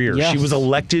entire career. Yes. She was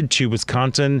elected to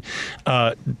Wisconsin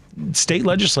state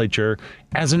legislature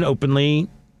as an openly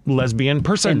lesbian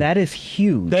person. And that is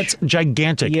huge. That's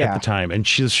gigantic at the time. And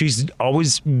she's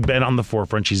always been on the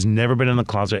forefront. She's never been in the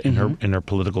closet in her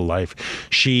political life.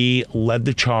 She led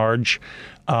the charge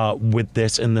with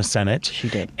this in the Senate. She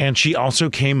did. And she also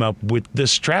came up with the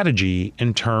strategy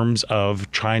in terms of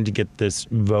trying to get this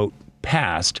vote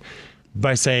passed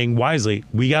by saying wisely,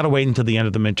 we got to wait until the end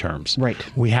of the midterms. Right.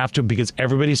 We have to, because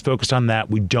everybody's focused on that.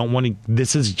 We don't want to,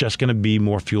 this is just going to be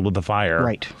more fuel to the fire.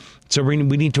 Right. So we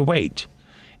need to wait.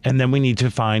 And then we need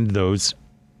to find those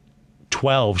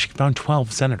 12. She found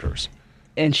 12 senators.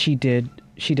 And she did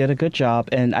a good job.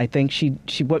 And I think she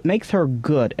what makes her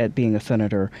good at being a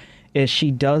senator is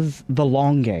she does the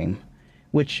long game,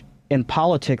 which in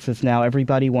politics is now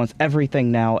everybody wants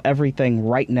everything now, everything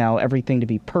right now, everything to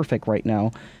be perfect right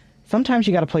now. sometimes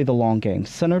you got to play the long game.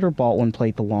 Senator Baldwin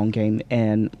played the long game,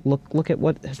 and look at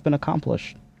what has been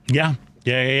accomplished. Yeah.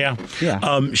 Yeah.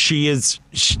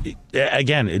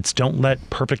 Again, it's don't let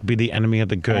perfect be the enemy of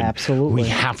the good. Absolutely. We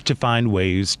have to find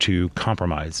ways to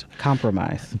compromise.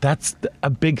 That's a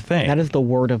big thing. That is the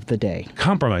word of the day.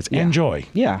 Compromise and joy.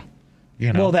 Yeah.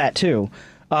 You know? Well, that too.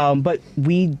 But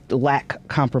we lack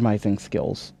compromising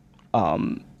skills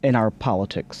in our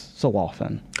politics so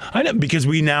often. I know, because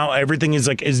everything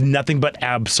is nothing but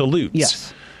absolutes.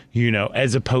 Yes.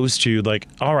 As opposed to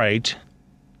all right.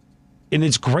 And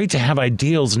it's great to have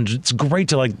ideals, and it's great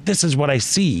to this is what I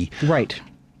see. Right.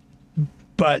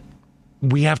 But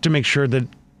we have to make sure that,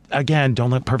 again, don't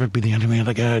let perfect be the enemy of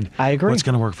the good. I agree. What's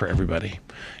going to work for everybody.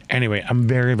 Anyway, I'm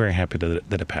very, very happy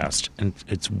that it passed, and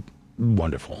it's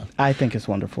wonderful. I think it's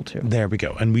wonderful too. There we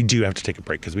go. And we do have to take a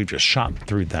break because we've just shot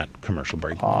through that commercial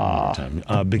break one more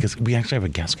time because we actually have a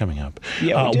guest coming up.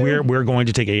 Yeah, we do. We're going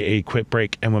to take a quick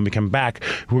break, and when we come back,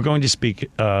 we're going to speak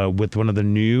with one of the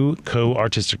new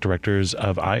co-artistic directors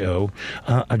of I.O.,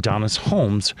 Adonis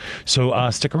Holmes. So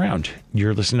stick around.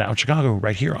 You're listening to Out Chicago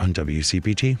right here on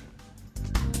WCPT.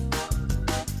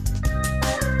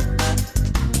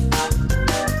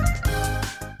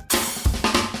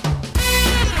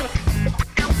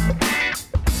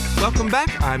 Welcome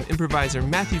back. I'm improviser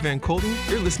Matthew Van Colden.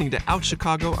 You're listening to Out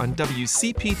Chicago on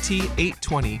WCPT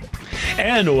 820.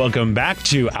 And welcome back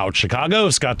to Out Chicago.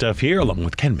 Scott Duff here, along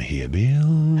with Ken Mejia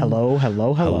Beal. Hello.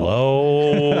 Hello,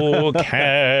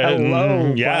 Ken.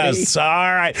 Hello, yes. Buddy.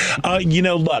 All right.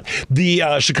 Look,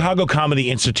 the Chicago Comedy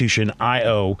Institution,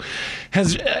 I.O.,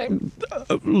 has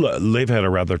they've had a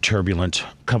rather turbulent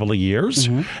couple of years.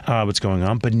 What's going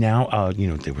on? But now,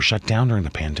 they were shut down during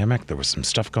the pandemic. There was some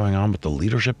stuff going on with the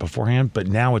leadership beforehand, but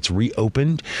now it's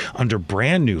reopened under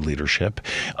brand new leadership.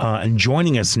 And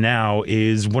joining us now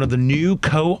is one of the new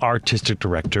co-artistic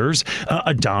directors,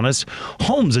 Adonis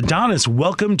Holmes. Adonis,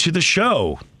 welcome to the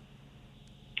show.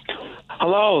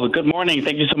 Hello. Good morning.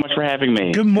 Thank you so much for having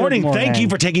me. Good morning. Thank you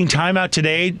for taking time out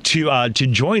today to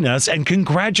join us, and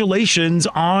congratulations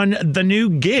on the new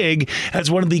gig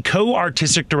as one of the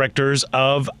co-artistic directors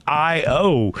of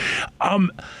I.O.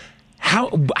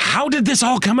 How did this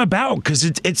all come about? Because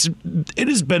it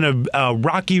has been a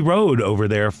rocky road over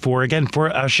there for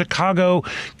a Chicago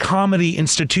comedy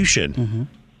institution. Mm-hmm.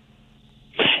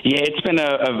 Yeah, it's been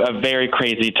a very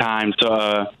crazy time.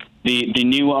 So the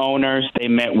new owners, they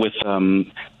met with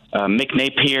Mick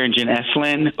Napier and Jen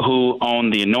Eslin, who own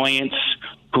The Annoyance,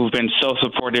 who've been so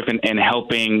supportive in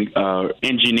helping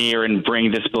engineer and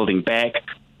bring this building back.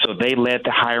 So they led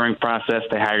the hiring process.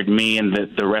 They hired me and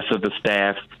the rest of the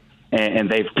staff. And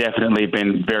they've definitely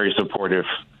been very supportive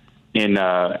in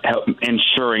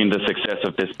ensuring the success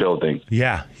of this building.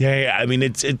 Yeah. I mean,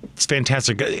 it's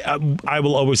fantastic. I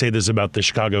will always say this about the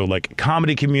Chicago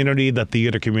comedy community, the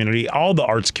theater community, all the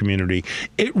arts community.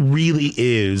 It really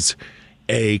is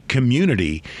a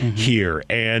community here,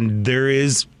 and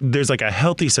there's a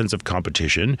healthy sense of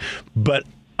competition, but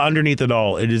underneath it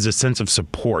all, it is a sense of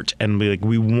support, and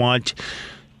we want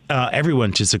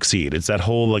everyone to succeed. It's that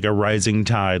whole a rising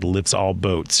tide lifts all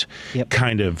boats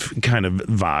kind of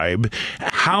vibe.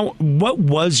 What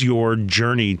was your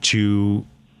journey to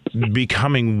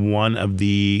becoming one of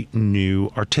the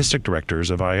new artistic directors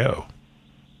of I.O.?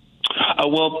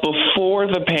 Well, before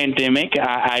the pandemic,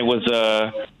 I was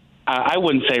I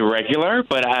wouldn't say regular,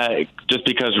 but just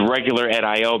because regular at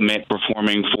I.O. meant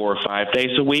performing 4 or 5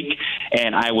 days a week,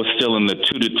 and I was still in the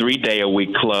 2 to 3 day a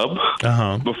week club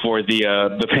before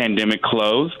the pandemic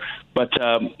closed. But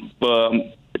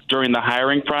during the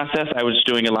hiring process, I was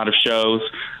doing a lot of shows,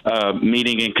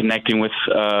 meeting and connecting with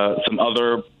some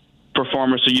other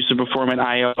performers who used to perform at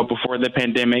I.O. before the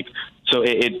pandemic. So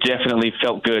it definitely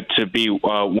felt good to be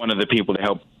one of the people to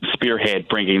help spearhead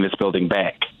bringing this building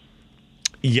back.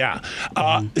 Yeah.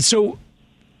 So,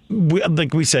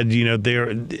 like we said,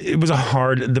 it was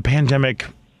the pandemic,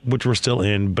 which we're still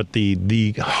in, but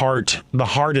the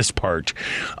hardest part,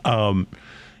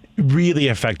 really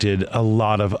affected a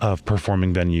lot of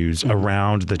performing venues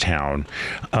around the town.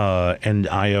 And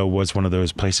I.O. was one of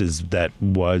those places that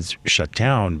was shut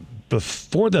down.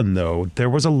 Before then, though,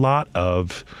 there was a lot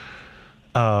of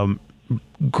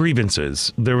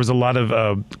grievances. There was a lot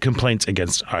of complaints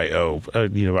against I.O.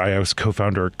 I.O.'s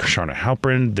co-founder, Sharna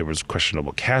Halpern. There was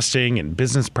questionable casting and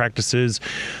business practices.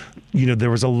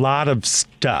 There was a lot of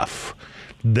stuff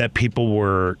that people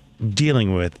were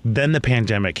dealing with. Then the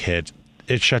pandemic hit.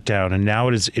 It shut down, and now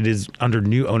it is under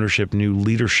new ownership, new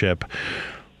leadership.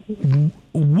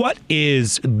 What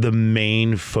is the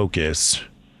main focus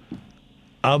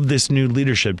of this new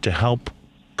leadership to help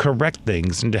correct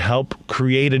things and to help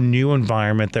create a new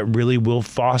environment that really will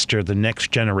foster the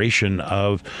next generation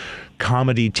of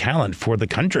comedy talent for the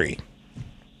country.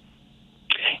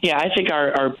 Yeah, I think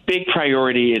our big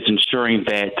priority is ensuring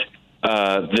that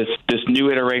this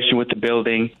new iteration with the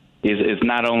building is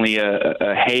not only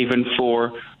a haven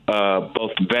for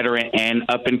both veteran and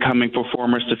up-and-coming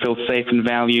performers to feel safe and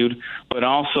valued, but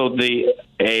also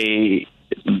a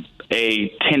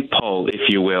tentpole, if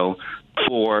you will,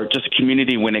 for just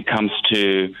community when it comes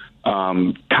to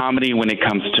comedy, when it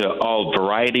comes to all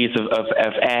varieties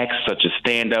of acts, such as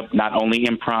stand-up, not only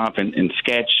improv and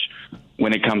sketch,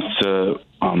 when it comes to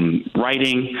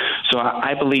writing. So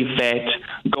I believe that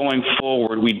going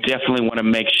forward, we definitely want to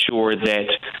make sure that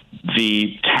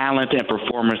the talent and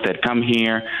performers that come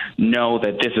here know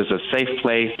that this is a safe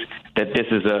place, that this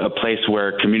is a place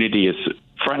where community is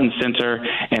front and center,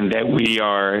 and that we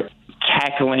are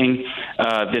tackling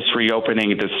this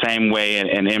reopening the same way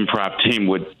an improv team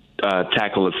would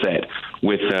tackle a set,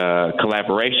 with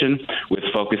collaboration, with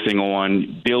focusing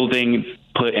on building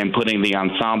and putting the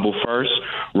ensemble first,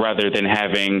 rather than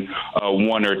having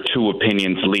one or two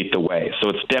opinions lead the way. So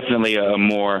it's definitely a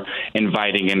more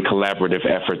inviting and collaborative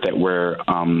effort that we're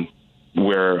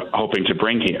hoping to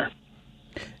bring here.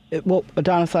 Well,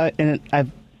 Adonis,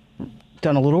 I've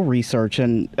done a little research,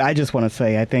 and I just want to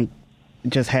say I think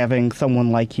just having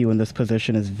someone like you in this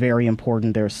position is very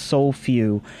important. There's so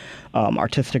few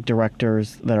artistic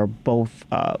directors that are both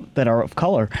that are of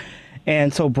color,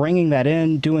 and so bringing that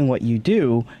in, doing what you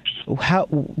do,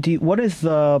 what is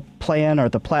the plan or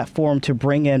the platform to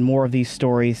bring in more of these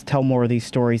stories, tell more of these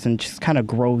stories, and just kind of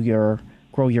grow your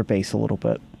base a little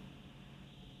bit?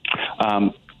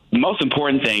 The most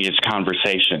important thing is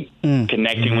conversation,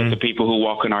 connecting with the people who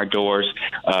walk in our doors.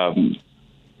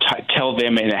 Tell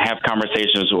them and have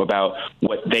conversations about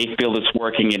what they feel is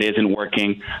working and isn't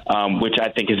working, which I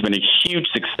think has been a huge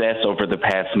success over the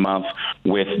past month,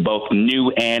 with both new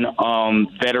and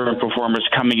veteran performers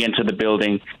coming into the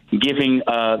building, giving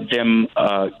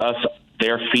us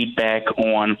their feedback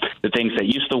on the things that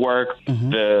used to work,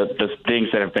 the things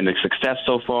that have been a success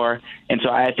so far. And so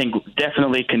I think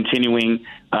definitely continuing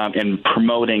and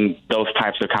promoting those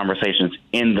types of conversations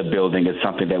in the building is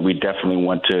something that we definitely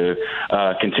want to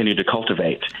continue to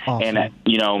cultivate. Awesome. And,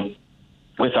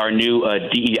 with our new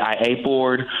DEIA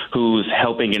board, who's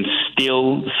helping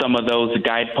instill some of those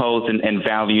guideposts and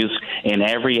values in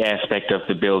every aspect of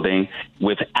the building,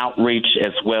 with outreach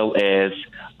as well as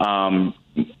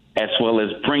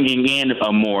bringing in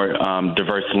a more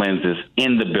diverse lenses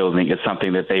in the building, is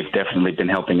something that they've definitely been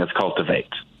helping us cultivate.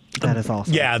 That is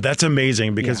awesome. Yeah, that's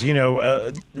amazing because, we,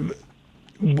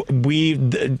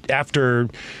 after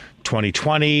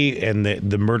 2020 and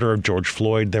the murder of George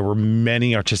Floyd, there were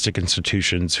many artistic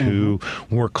institutions who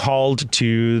were called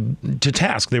to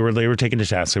task. They were taken to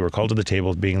task. They were called to the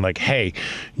table being like, hey,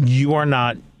 you are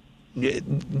not,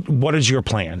 what is your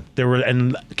plan?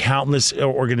 And countless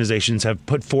organizations have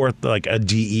put forth like a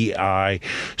DEI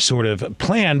sort of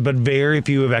plan, but very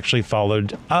few have actually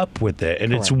followed up with it.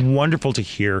 And Correct. It's wonderful to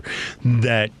hear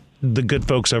that the good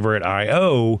folks over at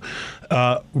IO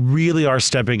really are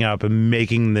stepping up and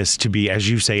making this to be, as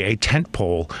you say, a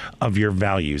tentpole of your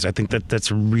values. I think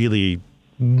that's really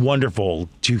wonderful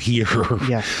to hear.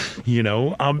 Yes.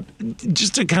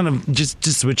 Just to kind of just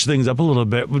to switch things up a little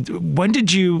bit, when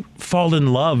did you fall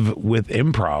in love with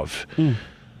improv?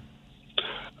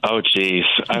 Oh, geez.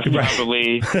 I've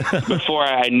probably, before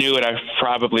I knew it, I've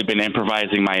probably been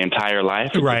improvising my entire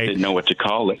life. Right. I didn't know what to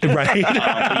call it. Right.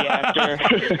 I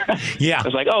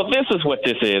was like, oh, this is what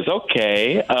this is.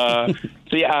 Okay.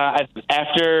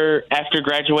 After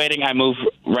graduating, I moved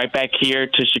right back here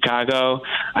to Chicago.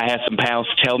 I had some pals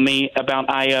tell me about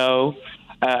IO,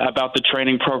 about the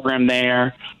training program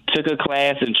there, took a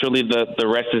class, and truly the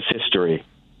rest is history.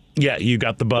 Yeah, you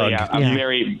got the bug. So I'm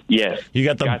very, yes. You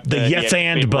got the yes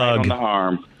and bug. Right on the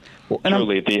arm.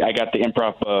 Truly, I got the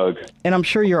improv bug. And I'm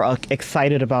sure you're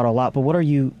excited about a lot, but what are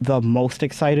you the most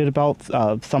excited about,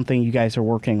 something you guys are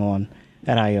working on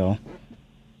at IO?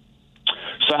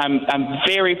 So I'm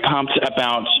very pumped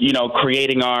about,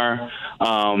 creating our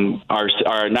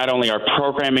not only our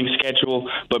programming schedule,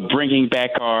 but bringing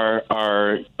back our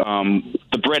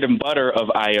the bread and butter of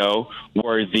IO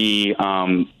were the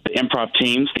improv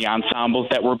teams, the ensembles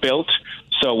that were built.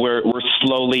 So we're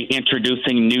slowly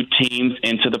introducing new teams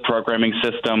into the programming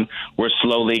system. We're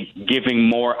slowly giving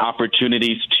more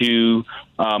opportunities to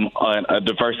a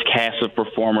diverse cast of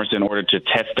performers in order to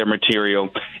test their material,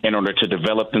 in order to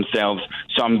develop themselves.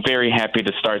 So I'm very happy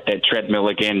to start that treadmill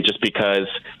again, just because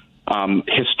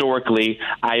Historically,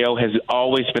 IO has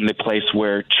always been the place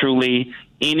where truly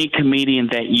any comedian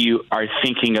that you are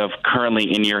thinking of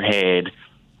currently in your head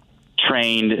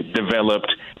trained,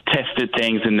 developed, tested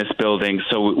things in this building.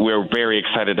 So we're very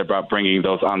excited about bringing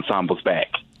those ensembles back.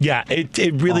 Yeah,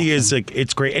 it really is.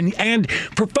 It's great. And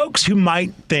for folks who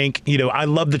might think, I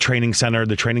love the training center.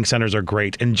 The training centers are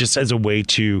great. And just as a way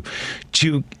to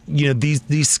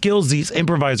these skills, these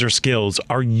improviser skills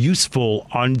are useful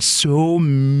on so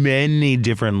many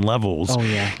different levels. Oh,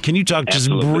 yeah. Can you talk just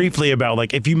briefly about,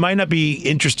 like, if you might not be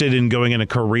interested in going in a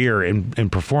career in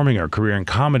performing or a career in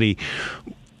comedy,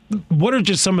 what are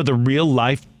just some of the real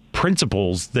life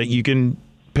principles that you can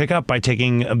pick up by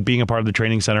being a part of the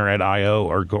training center at IO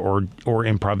or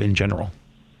improv in general?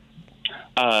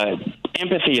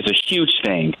 Empathy is a huge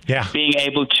thing. Yeah. Being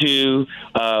able to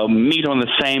meet on the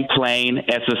same plane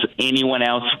as anyone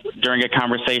else during a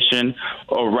conversation,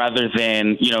 or rather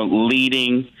than,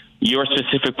 leading your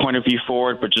specific point of view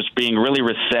forward, but just being really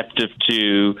receptive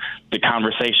to the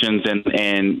conversations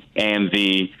and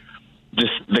the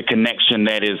connection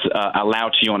that is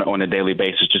allowed to you on a daily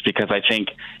basis, just because I think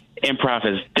improv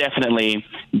has definitely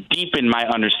deepened my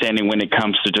understanding when it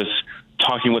comes to just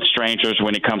talking with strangers,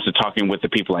 when it comes to talking with the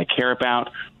people I care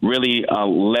about, really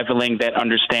leveling that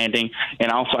understanding.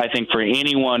 And also, I think for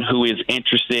anyone who is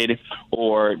interested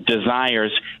or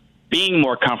desires being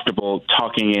more comfortable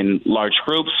talking in large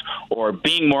groups or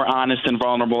being more honest and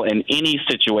vulnerable in any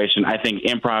situation, I think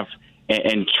improv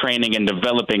and training and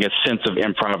developing a sense of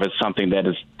improv is something that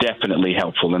is definitely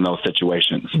helpful in those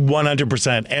situations.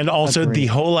 100%. And also the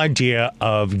whole idea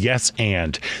of yes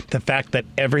and. The fact that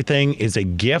everything is a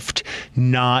gift,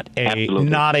 not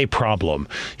a problem.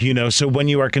 So when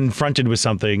you are confronted with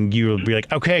something, you will be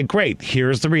like, okay, great,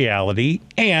 here's the reality.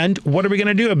 And what are we going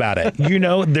to do about it?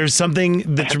 There's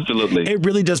something that's absolutely. It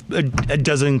really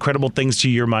does incredible things to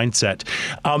your mindset.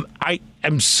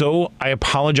 I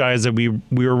apologize that we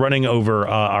were running over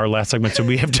our last segment, so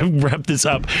we have to wrap this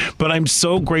up. But I'm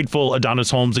so grateful,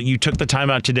 Adonis Holmes, that you took the time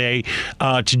out today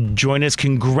to join us.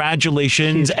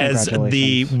 Congratulations as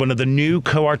one of the new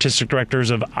co-artistic directors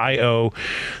of IO.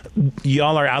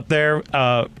 Y'all are out there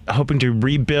hoping to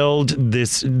rebuild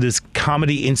this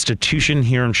comedy institution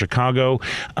here in Chicago,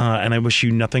 and I wish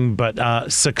you nothing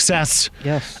but success.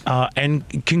 Yes.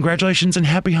 And congratulations and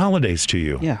happy holidays to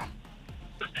you. Yeah.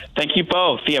 Thank you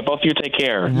both. Yeah, both of you take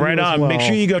care. Right on. Well. Make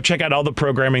sure you go check out all the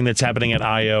programming that's happening at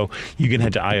IO. You can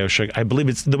head to IO. I believe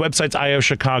the website's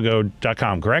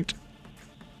iochicago.com, correct?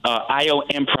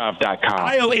 IOimprov.com.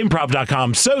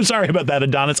 IOimprov.com. So sorry about that,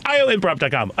 Adonis.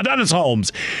 IOimprov.com. Adonis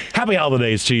Holmes, happy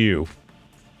holidays to you.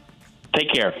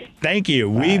 Take care. Thank you.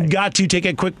 Bye. We've got to take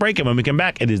a quick break, and when we come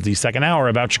back, it is the second hour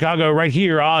about Chicago right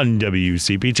here on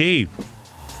WCPT.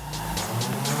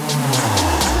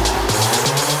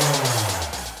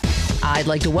 I'd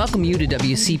like to welcome you to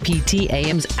WCPT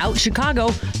AM's Out Chicago.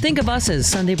 Think of us as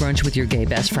Sunday brunch with your gay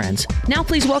best friends. Now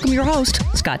please welcome your host,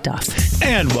 Scott Duff.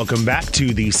 And welcome back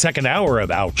to the second hour of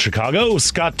Out Chicago.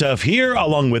 Scott Duff here,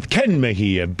 along with Ken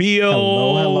Mejia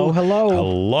Beal.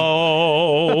 Hello.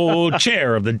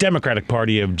 Chair of the Democratic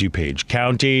Party of DuPage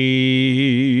County.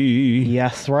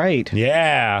 Yes, right.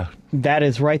 Yeah. That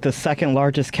is right, the second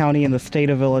largest county in the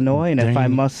state of Illinois, and if I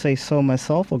must say so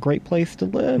myself, a great place to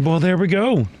live. Well, there we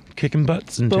go. Kicking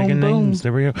butts and taking names.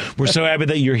 There we go. We're so happy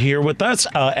that you're here with us.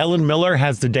 Ellen Miller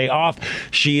has the day off.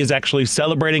 She is actually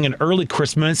celebrating an early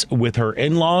Christmas with her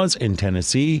in-laws in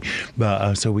Tennessee.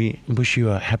 So we wish you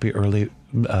a happy early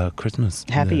Christmas.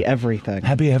 Happy everything.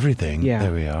 Happy everything. Yeah.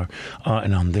 There we are.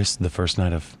 And on the first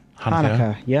night of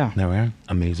Hanukkah. Yeah. There we are.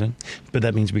 Amazing. But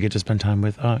that means we get to spend time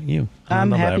with you.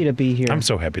 I'm happy to be here. I'm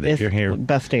so happy that you're here.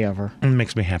 Best day ever. It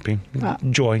makes me happy.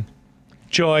 Joy.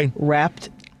 Wrapped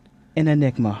in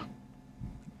enigma.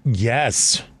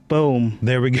 Yes. Boom.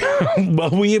 There we go.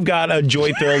 Well, we've got a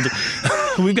joy-filled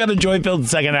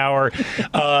second hour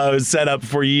set up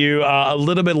for you a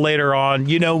little bit later on.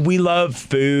 We love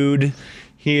food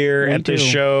here at this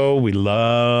show. We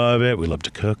love it. We love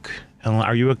to cook. Do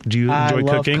you enjoy cooking? I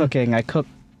love cooking. I cook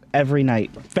every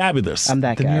night. Fabulous. I'm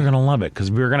that guy. Then you're going to love it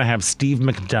because we're going to have Steve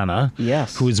McDonough,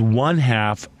 yes, who is one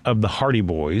half of the Hardy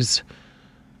Boys.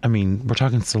 I mean, we're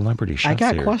talking celebrity chefs here.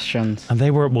 I got questions. And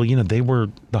the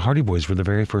Hardy Boys were the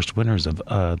very first winners of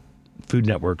Food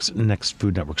Network's Next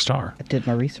Food Network Star. I did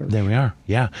my research. There we are.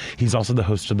 Yeah. He's also the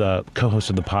co-host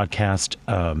of the podcast,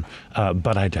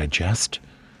 But I Digest.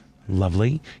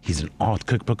 Lovely. He's an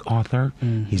cookbook author.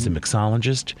 Mm-hmm. He's a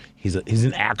mixologist. He's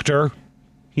an actor.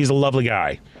 He's a lovely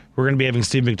guy. We're going to be having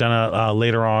Steve McDonough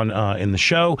later on in the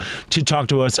show to talk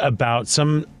to us about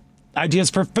some ideas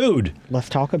for food. Let's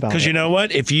talk about it. Because you know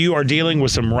what? If you are dealing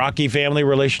with some rocky family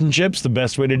relationships, the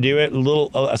best way to do it,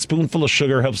 a spoonful of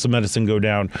sugar helps the medicine go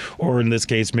down. Or in this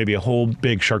case, maybe a whole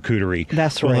big charcuterie.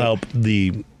 That's will right. help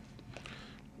the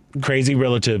crazy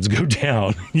relatives go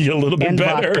down a little bit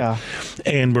better. Vodka.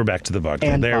 And we're back to the vodka.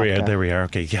 And there vodka. we are.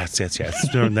 Okay, yes.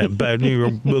 But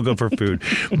we'll go for food.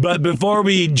 But before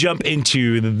we jump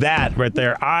into that right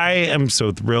there, I am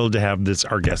so thrilled to have this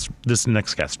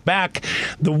next guest back.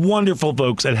 The wonderful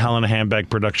folks at Helena Handbag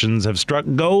Productions have struck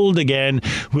gold again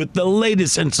with the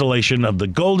latest installation of the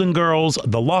Golden Girls,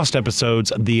 the Lost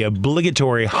Episodes, the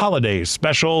obligatory holiday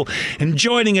special. And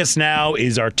joining us now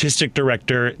is artistic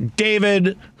director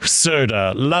David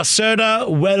Serda. Lacerda,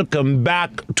 welcome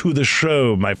back to the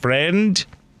show, my friend.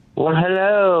 Well,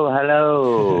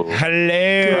 hello.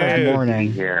 Good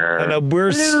morning. Here. Hello.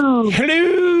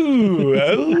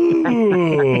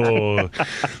 Oh.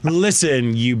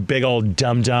 Listen, you big old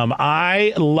dum-dum.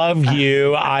 I love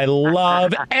you. I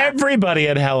love everybody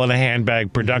at Helena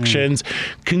Handbag Productions.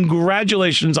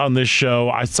 Congratulations on this show.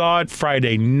 I saw it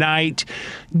Friday night.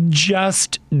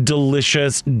 Just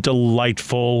delicious,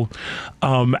 delightful.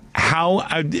 When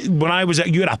I was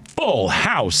you had a full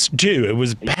house too. It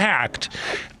was packed.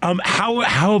 How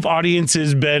have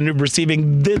audiences been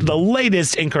receiving the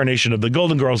latest incarnation of the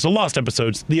Golden Girls, the Lost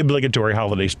Episodes, the obligatory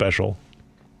holiday special?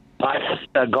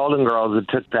 The Golden Girls, it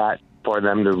took that for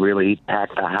them to really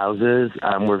pack the houses.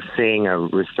 We're seeing a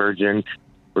resurgence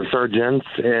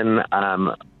in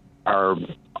our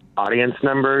audience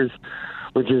numbers,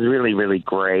 which is really, really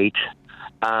great.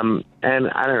 And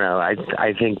I don't know,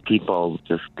 I think people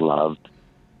just loved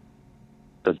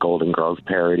the Golden Girls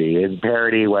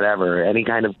parody, whatever, any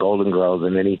kind of Golden Girls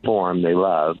in any form they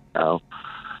love. So,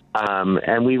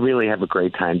 and we really have a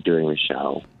great time doing the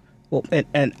show. Well,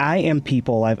 and I am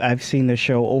people. I've seen the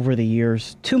show over the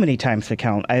years too many times to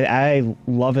count. I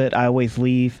love it. I always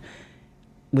leave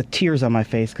with tears on my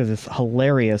face because it's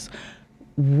hilarious.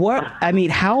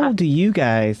 How do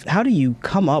you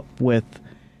come up with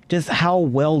just how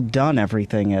well done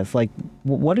everything is? Like,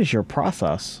 what is your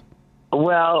process?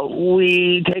 Well,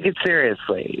 we take it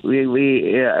seriously. We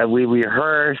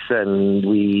rehearse, and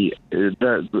the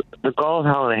goal of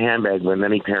Helena Handbag with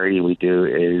any parody we do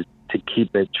is to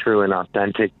keep it true and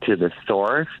authentic to the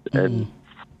source, and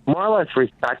more or less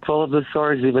respectful of the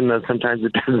source, even though sometimes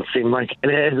it doesn't seem like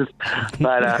it is.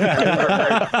 But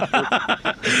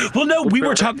well, no, we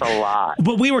were talking a lot.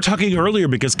 Well, we were talking earlier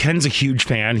because Ken's a huge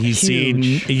fan. He's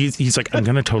like, I'm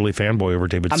going to totally fanboy over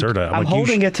David Serda. I'm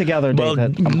holding it together,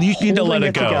 David. Well, you need to let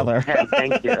it go. Together. Yeah,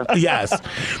 thank you. Yes,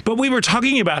 but we were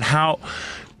talking about how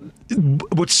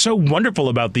what's so wonderful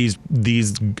about these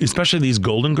especially these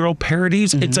Golden Girl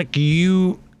parodies. It's like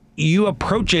you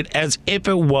approach it as if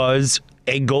it was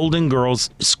a Golden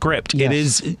Girls script.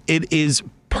 Yes. It is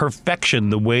perfection,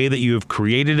 the way that you have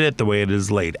created it, the way it is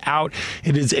laid out.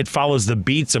 It follows the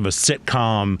beats of a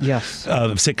sitcom. Yes.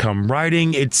 Sitcom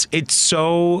writing. It's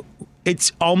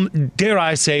dare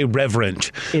I say,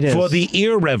 reverent. It is. For the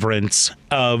irreverence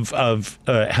of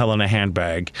Helena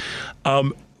Handbag.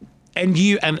 And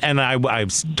you and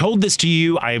I've told this to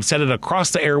you. I have said it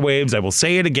across the airwaves. I will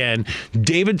say it again.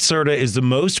 David Serda is the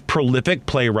most prolific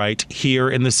playwright here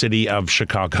in the city of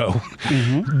Chicago.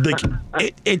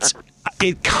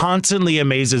 It constantly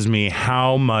amazes me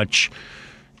how much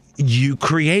you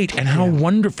create and how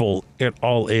wonderful it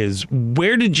all is.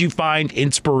 Where did you find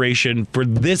inspiration for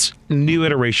this new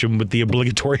iteration with the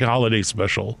obligatory holiday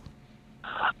special?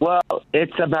 Well,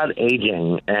 it's about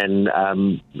aging and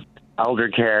elder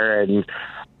care, and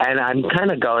I'm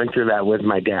kind of going through that with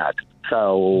my dad.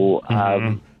 So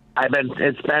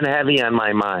it's been heavy on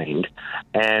my mind,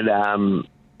 and I'm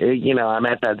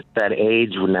at that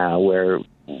age now where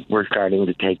we're starting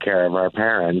to take care of our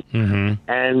parents,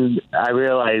 and I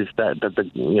realized that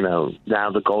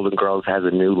now the Golden Girls has a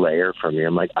new layer for me.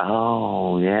 I'm like,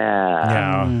 oh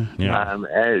yeah.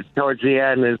 And towards the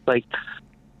end, it's like,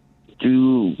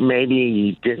 maybe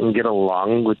you didn't get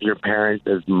along with your parents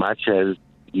as much as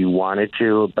you wanted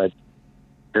to, but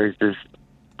there's this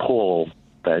pull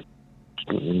that,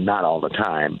 not all the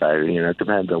time, but it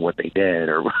depends on what they did,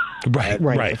 or right.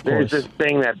 Of there's course. this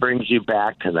thing that brings you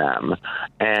back to them,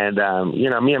 and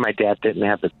me and my dad didn't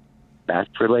have the best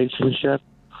relationship,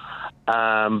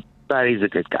 but he's a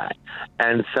good guy,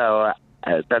 and so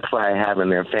that's what I have in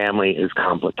their family is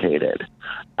complicated.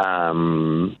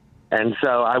 And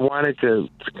so I wanted to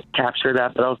capture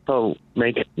that, but also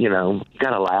make it, you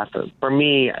gotta laugh. For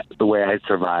me, the way I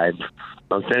survive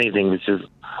most anything was just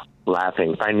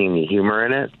laughing, finding the humor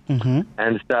in it.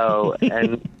 And so,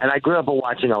 and I grew up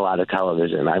watching a lot of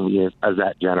television. I was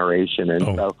that generation.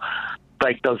 And so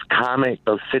like those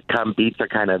sitcom beats are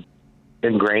kind of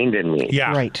ingrained in me.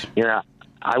 Yeah. Right. You know,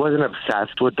 I wasn't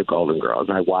obsessed with the Golden Girls.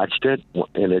 I watched it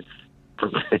in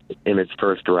its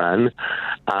first run,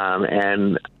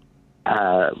 and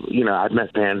you know, I've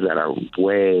met fans that are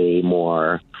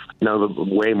know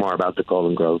way more about the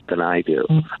Golden Girls than I do.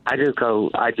 I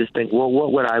just think, well,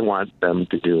 what would I want them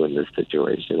to do in this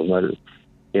situation?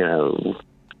 You know,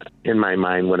 in my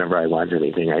mind, whenever I watch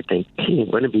anything, I think,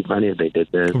 wouldn't it be funny if they did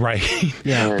this? Right.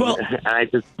 Yeah. And I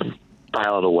just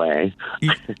file it away.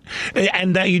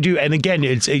 And that you do. And again,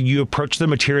 you approach the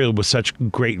material with such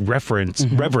great reverence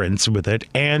with it.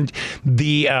 And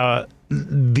the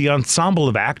ensemble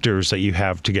of actors that you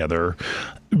have together,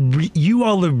 you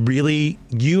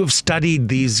have studied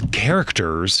these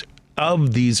characters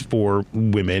of these four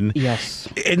women. Yes.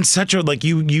 In such a, like,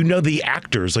 you know the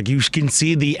actors, like you can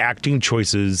see the acting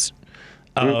choices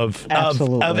of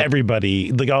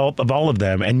everybody, like all of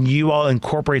them, and you all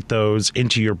incorporate those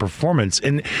into your performance.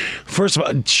 And first of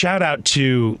all, shout out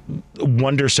to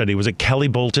Wonder Study. Was it Kelly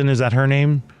Bolton? Is that her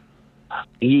name?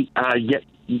 Yeah,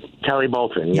 Kelly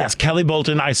Bolton. Yes, Kelly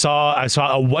Bolton. I saw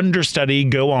a Wonder Study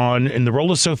go on in the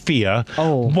role of Sophia,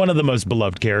 one of the most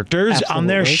beloved characters. Absolutely. On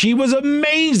there. She was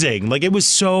amazing. Like, it was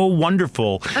so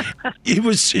wonderful. She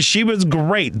was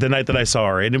great the night that I saw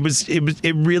her, and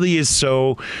it really is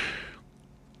so.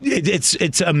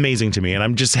 It's amazing to me, and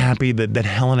I'm just happy that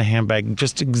Helena Hambeck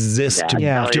just exists.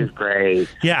 Kelly's great.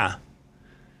 Yeah,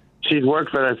 she's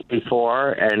worked with us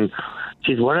before, and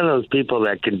she's one of those people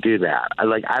that can do that.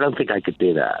 I don't think I could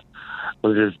do that.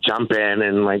 We'll just jump in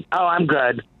and like, oh, I'm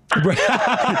good.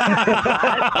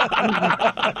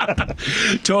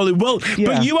 Totally. Well,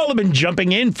 but you all have been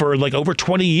jumping in for like over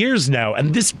 20 years now,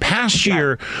 and this past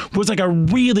year was like a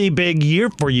really big year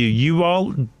for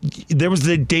you. There was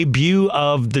the debut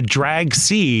of the Drag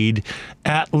Seed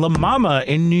at La Mama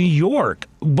in New York.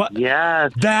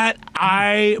 That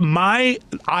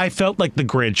I felt like the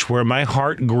Grinch, where my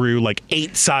heart grew like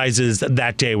 8 sizes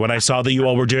that day when I saw that you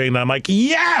all were doing that. I'm like,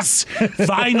 yes,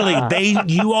 finally,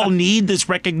 you all need this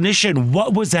recognition.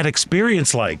 What was that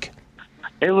experience like?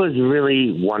 It was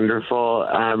really wonderful,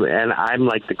 and I'm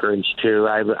like the Grinch too.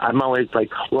 I'm always like,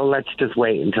 well, let's just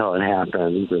wait until it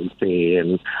happens and see.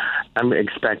 And I'm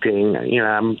expecting,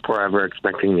 I'm forever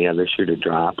expecting the other shoe to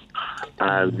drop,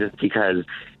 just because,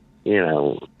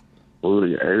 I've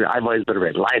always been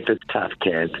read, life is tough,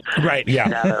 kids. Right,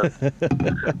 yeah.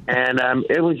 And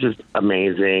it was just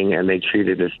amazing, and they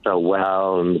treated us so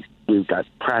well, and we've got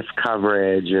press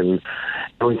coverage, and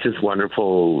it was just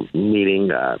wonderful meeting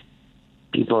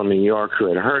people in New York who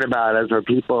had heard about us, or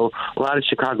a lot of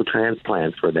Chicago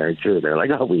transplants were there too. They're like,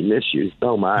 oh, we miss you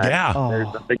so much. Yeah. There's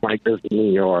something like this in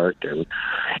New York. And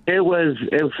it was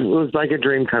like a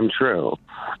dream come true.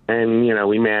 And,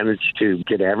 we managed to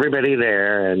get everybody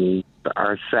there and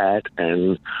our set.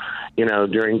 And,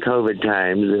 during COVID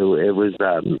times, it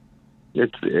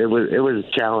was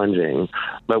challenging,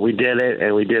 but we did it,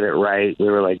 and we did it right. We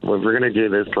were like, well, if we're going to do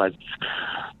this, let's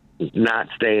not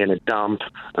stay in a dump,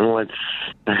 and let's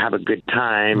have a good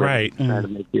time. Right. And try to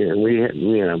make it.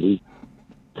 We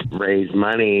raised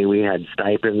money. We had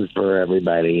stipends for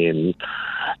everybody, and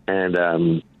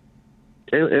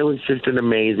it was just an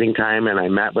amazing time. And I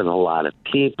met with a lot of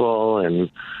people, and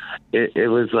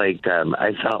it was like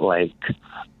I felt like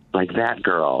that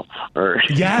girl. Or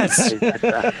yes,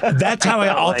 that's how I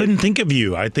often think of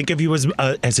you. I think of you as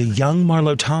a young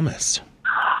Marlo Thomas.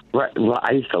 Right. Well,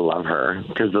 I used to love her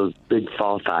because those big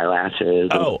false eyelashes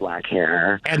and black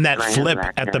hair, and that flip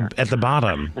at the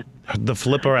bottom, the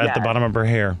flipper at the bottom of her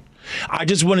hair. I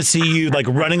just want to see you like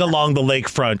running along the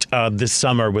lakefront this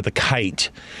summer with a kite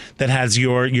that has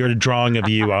your drawing of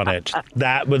you on it.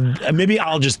 That would maybe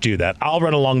I'll just do that. I'll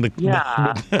run along the. Yeah,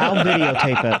 I'll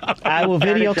videotape it. I will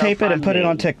videotape it and put it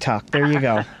on TikTok. There you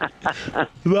go.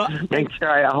 Well, make sure.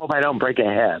 I hope I don't break a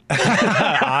hip.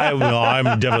 I will.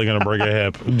 I'm definitely going to break a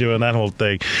hip doing that whole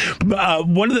thing.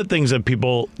 One of the things that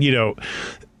people,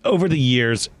 over the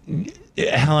years,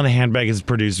 Helena Hambeck has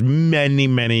produced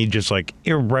many just like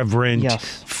irreverent,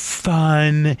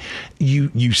 fun.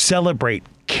 You celebrate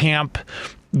camp,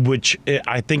 which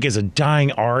I think is a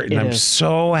dying art, and I'm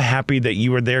so happy that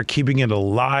you were there, keeping it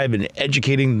alive and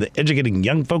educating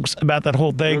young folks about that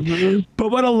whole thing. Mm-hmm.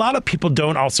 But what a lot of people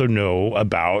don't also know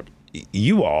about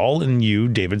you all, and you,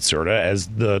 David Serta, as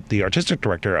the artistic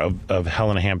director of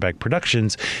Helena Hambeck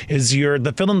Productions, is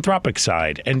the philanthropic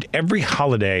side. And every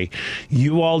holiday,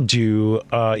 you all do,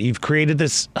 you've created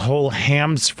this whole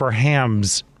Hams for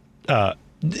Hams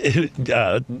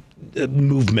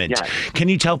movement. Yes. Can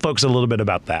you tell folks a little bit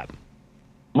about that?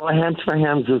 Well, Hams for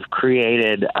Hams was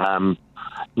created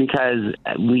because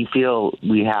we feel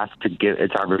we have to give,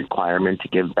 it's our requirement to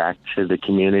give back to the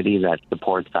community that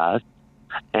supports us.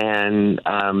 And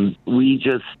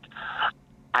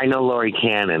I know Lori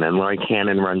Cannon, and Lori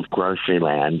Cannon runs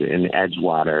Groceryland in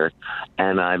Edgewater,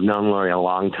 and I've known Lori a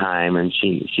long time, and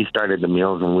she started the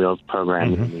Meals on Wheels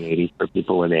program in the 80s for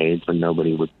people with AIDS when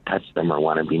nobody would touch them or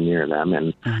want to be near them,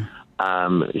 and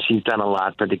she's done a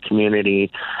lot for the community,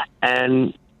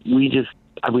 and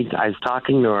I was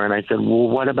talking to her, and I said, well,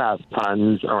 what about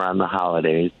funds around the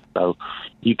holidays? So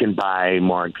you can buy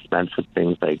more expensive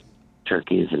things like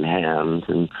turkeys and hams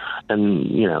and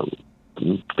you know,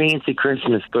 fancy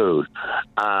Christmas food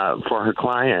for her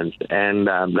clients. And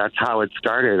that's how it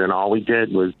started. And all we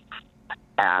did was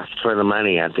ask for the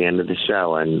money at the end of the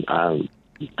show. And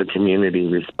the community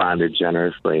responded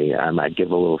generously. I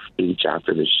give a little speech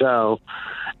after the show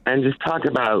and just talk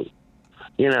about,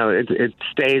 you know, it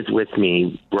stays with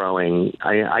me growing.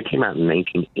 I came out in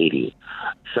 1980.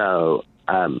 So,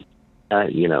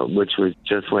 you know, which was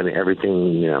just when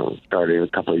everything, you know, started a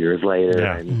couple of years later.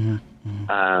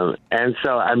 Yeah. And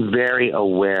so I'm very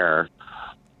aware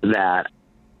that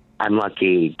I'm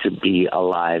lucky to be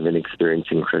alive and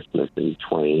experiencing Christmas in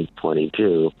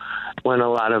 2022 when a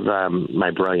lot of my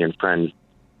brilliant friends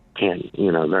can't,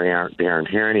 you know, they aren't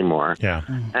here anymore. Yeah.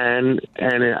 And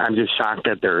I'm just shocked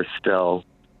that there are still,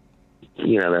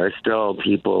 you know, there are still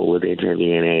people with HIV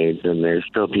and AIDS, and there's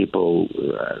still people,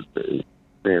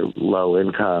 they're low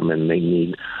income and they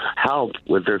need help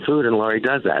with their food. And Lori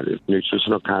does that. It's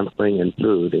nutritional counseling and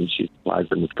food, and she supplies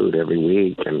them with food every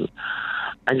week. And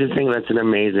I just think that's an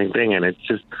amazing thing. And it's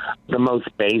just the most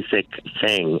basic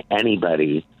thing.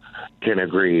 Anybody can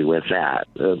agree with that.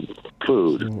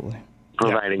 Food. Absolutely.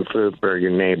 Providing food for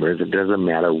your neighbors. It doesn't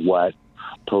matter what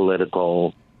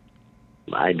political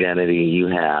identity you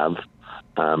have.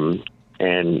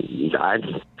 And I've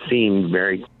seen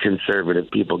very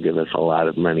conservative people give us a lot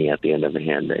of money at the end of a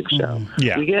handbag show.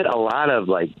 Yeah. We get a lot of,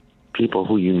 like, people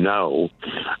who you know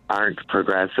aren't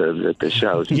progressives at the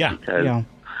shows. Because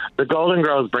the Golden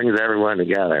Girls brings everyone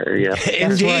together. You know?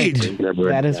 Indeed.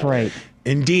 That is right.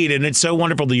 Indeed, and it's so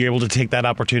wonderful that you're able to take that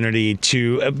opportunity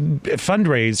to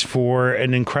fundraise for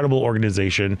an incredible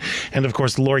organization. And, of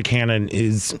course, Lori Cannon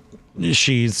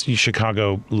she's a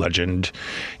Chicago legend,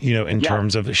 you know, in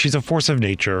terms of she's a force of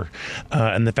nature.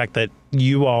 And the fact that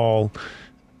you all,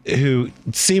 who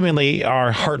seemingly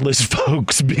are heartless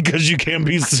folks because you can't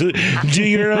do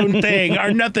your own thing,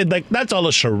 are nothing like that's all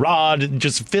a charade,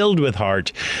 just filled with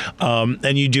heart.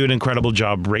 And you do an incredible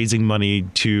job raising money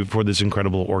for this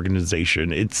incredible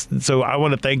organization. So I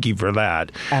want to thank you for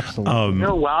that. Absolutely.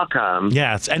 You're welcome.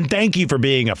 Yes. And thank you for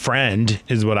being a friend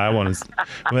is what I want to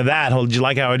with that. Did you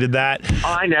like how I did that?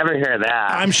 Oh, I never hear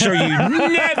that. I'm sure you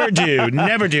never do.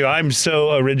 Never do. I'm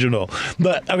so original.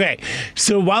 But okay.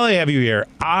 So while I have you here,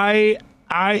 I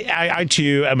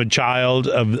too am a child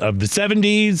of the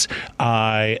 70s.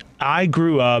 I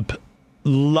grew up.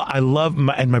 I love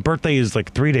my birthday is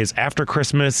like 3 days after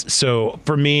Christmas. So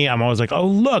for me, I'm always like, oh,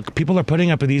 look, people are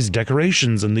putting up these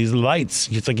decorations and these lights.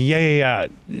 It's like, yeah,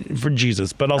 for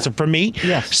Jesus, but also for me.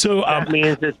 Yes. So that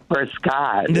means it's for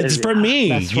Scott. It's for me.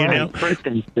 That's you right. know.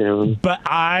 Birthday soon. But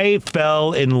I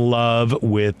fell in love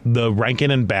with the Rankin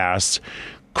and Bass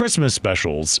Christmas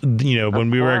specials, you know, when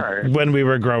we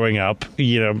were growing up,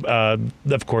 you know,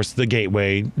 of course, the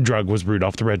gateway drug was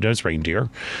Rudolph the Red-Nosed Reindeer.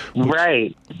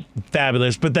 Right.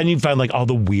 Fabulous. But then you find like all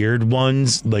the weird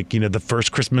ones, like, you know, the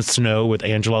First Christmas Snow with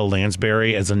Angela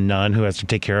Lansbury as a nun who has to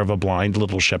take care of a blind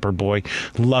little shepherd boy.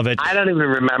 Love it. I don't even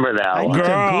remember that one.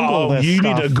 Girl, you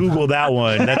need to Google that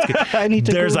one. That's good. I need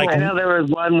to Google. I know there was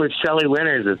one with Shelley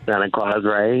Winters as Santa Claus,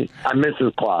 right?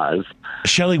 Mrs. Claus.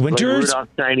 Shelley Winters? Like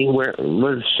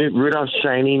was Rudolph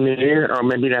Shiny New Year? Or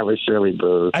maybe that was Shirley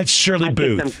Booth. It's Shirley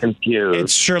Booth. I'm confused.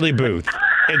 It's Shirley Booth.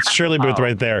 It's Shirley Booth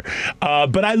right there.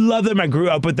 But I love them. I grew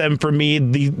up with them. For me,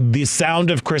 the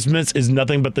sound of Christmas is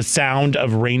nothing but the sound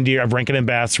of Rankin and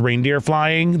Bass reindeer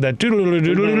flying. That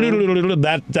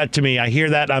to me, I hear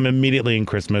that, I'm immediately in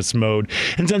Christmas mode.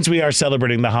 And since we are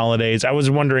celebrating the holidays, I was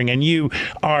wondering, and you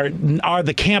are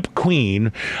the camp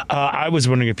queen, I was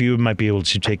wondering if you might be able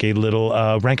to take a little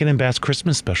Rankin and Bass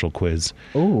Christmas special quiz.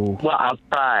 Ooh. Well, I'll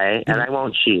try, and I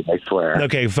won't cheat, I swear.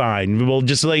 Okay, fine. Well,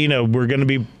 just to let you know,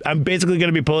 I'm basically going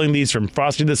to be pulling these from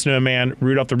Frosty the Snowman,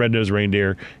 Rudolph the Red-Nosed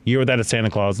Reindeer, Year Without a Santa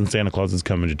Claus, and Santa Claus is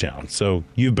Coming to Town. So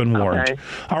you've been warned. Okay.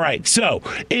 All right. So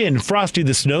in Frosty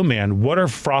the Snowman, what are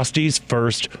Frosty's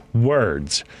first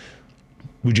words?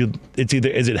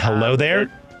 Is it hello there?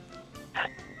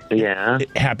 Yeah.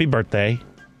 Happy birthday,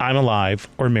 I'm alive,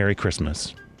 or Merry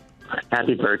Christmas?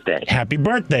 Happy birthday. Happy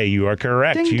birthday. You are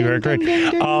correct. Ding, You are ding, correct.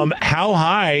 ding, ding, ding. How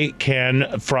high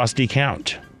can Frosty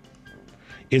count?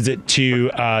 Is it to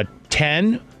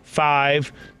 10,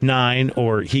 5, 9,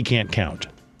 or he can't count?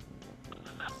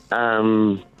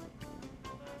 5.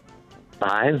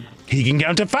 He can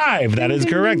count to 5. That is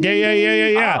correct.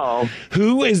 Yeah. Oh.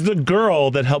 Who is the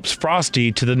girl that helps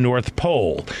Frosty to the North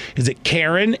Pole? Is it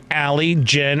Karen, Allie,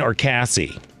 Jen, or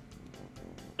Cassie?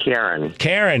 Karen.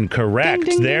 Karen, correct.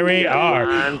 Ding, ding, there we are.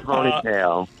 Blonde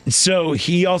ponytail. So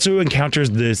he also encounters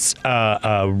this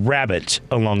rabbit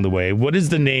along the way. What is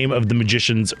the name of the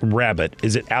magician's rabbit?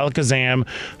 Is it Alakazam,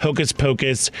 Hocus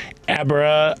Pocus,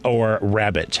 Abra, or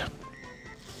Rabbit?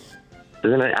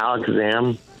 Isn't it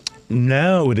Alakazam?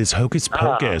 No, it is Hocus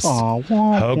Pocus. Aw,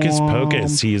 womp, Hocus womp.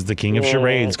 Pocus. He is the king of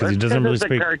charades because he doesn't really It's a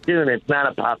speak. cartoon. It's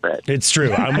not a puppet. It's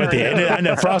true. I'm with you. I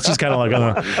know Frosty's kind of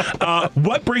like,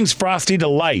 what brings Frosty to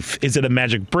life? Is it a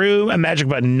magic broom, a magic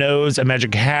button nose, a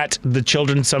magic hat? The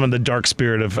children summon the dark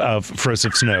spirit of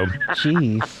Frosted Snow.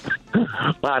 Jeez.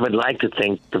 Well, I would like to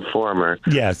think the former.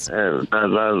 Yes. The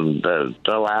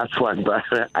last one, but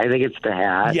I think it's the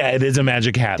hat. Yeah, it is a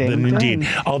magic hat, Ding, then indeed. ding.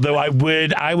 Although I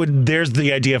would, there's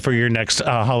the idea for your next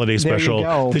holiday There you special.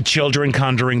 go. The children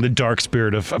conjuring the dark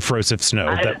spirit of Frosted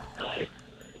Snow.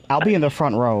 I'll be in the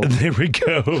front row. There we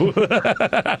go.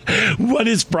 What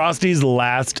is Frosty's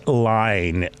last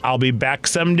line? I'll be back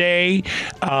someday.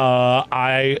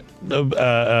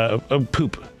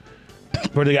 Poop.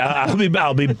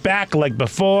 I'll be back like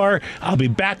before. I'll be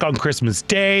back on Christmas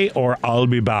Day, or I'll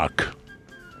be back.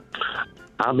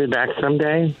 I'll be back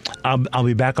someday. I'll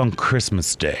be back on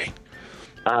Christmas Day.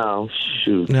 Oh,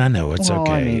 shoot. I know, it's Well,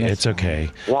 okay. I mean, it's okay.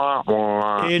 Wah,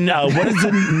 wah. In what is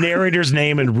the narrator's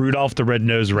name in Rudolph the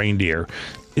Red-Nosed Reindeer?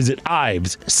 Is it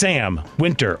Ives, Sam,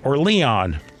 Winter, or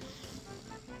Leon?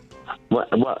 What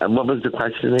was the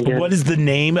question again? What is the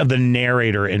name of the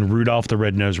narrator in Rudolph the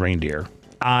Red-Nosed Reindeer?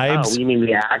 Ives? Oh, you mean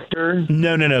the actor?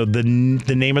 No. The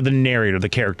name of the narrator, the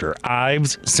character.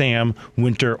 Ives, Sam,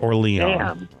 Winter, or Leon?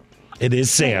 Sam. It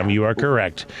is Sam. You are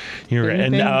correct. You're right.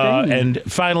 Ding, ding, ding. And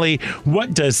finally,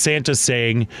 what does Santa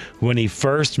sing when he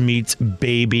first meets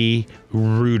baby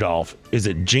Rudolph? Is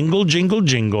it Jingle, Jingle,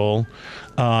 Jingle?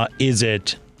 Is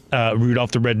it Rudolph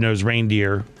the Red-Nosed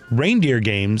Reindeer, Reindeer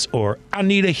Games, or I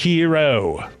Need a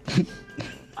Hero?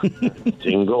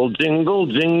 Jingle, jingle,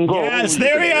 jingle. Yes,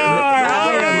 there we are.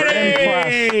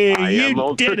 Alrighty. I am You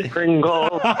Ultra did it.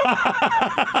 Kringle.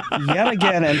 Yet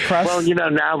again, impressed. Well,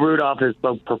 now Rudolph is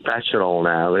so professional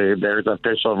now. There's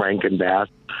official Rankin Bass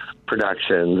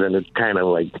Productions, and it's kind of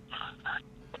like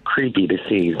creepy to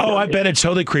see. Oh, I bet it's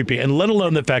totally creepy. And let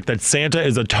alone the fact that Santa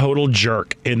is a total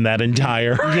jerk in that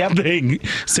entire thing.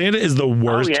 Santa is the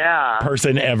worst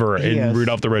person ever He in is.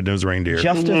 Rudolph the Red-Nosed Reindeer.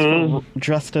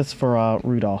 Justice for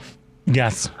Rudolph.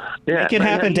 Yes. Yeah, Make it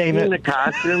happen, have you seen David. The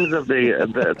costumes of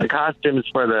the costumes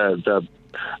for the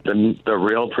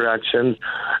real productions.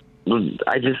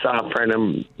 I just saw a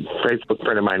Facebook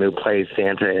friend of mine who plays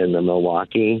Santa in the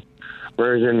Milwaukee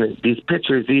version. These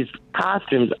pictures, these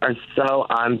costumes are so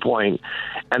on point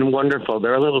and wonderful.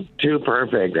 They're a little too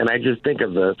perfect, and I just think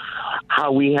of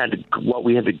what we had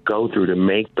to go through to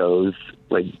make those,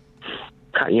 because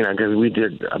we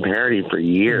did a parody for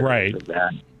years Right. of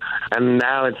that. And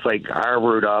now it's like our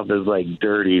Rudolph is like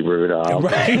dirty Rudolph.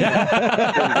 Right.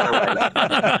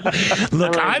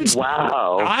 Look,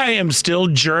 wow. I am still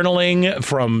journaling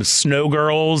from Snow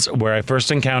Girls, where I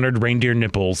first encountered reindeer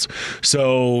nipples.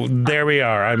 So there we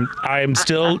are. I am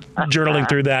still journaling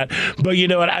through that. But you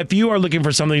know what? If you are looking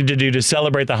for something to do to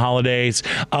celebrate the holidays,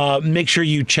 make sure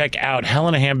you check out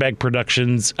Helena Handbag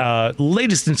Productions'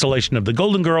 latest installation of The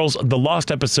Golden Girls, The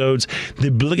Lost Episodes, the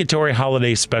obligatory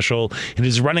holiday special. It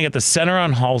is running at the Center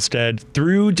on Halstead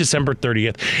through December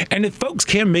 30th. And if folks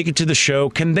can't make it to the show,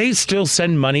 can they still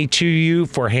send money to you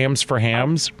for Hams for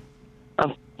Hams?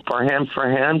 For hams,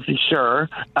 sure.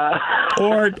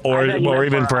 Or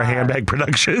even for Handbag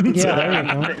Productions. Yeah, there you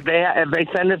go. If they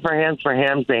send it for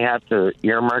hams, they have to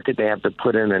earmark it. They have to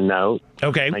put in a note.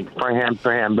 Okay. Like for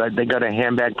ham. But they go to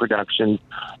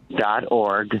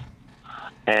handbagproductions.org.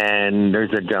 And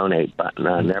there's a donate button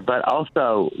on there. But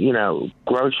also,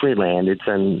 Groceryland, it's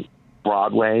in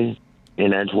Broadway,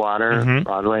 in Edgewater,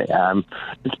 Broadway.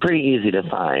 It's pretty easy to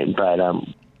find. But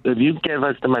if you give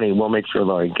us the money, we'll make sure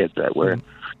Lori gets it.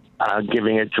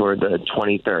 giving it toward the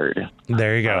 23rd.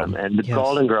 There you go. And the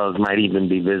Golden Girls might even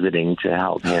be visiting to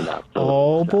help hand out.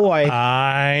 Oh, boy.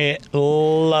 I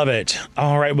love it.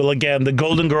 All right. Well, again, the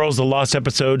Golden Girls, the Lost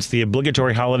Episodes, the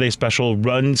obligatory holiday special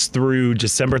runs through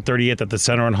December 30th at the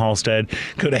Center on Halstead.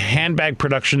 Go to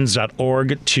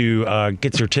handbagproductions.org to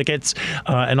get your tickets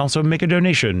and also make a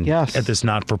donation at this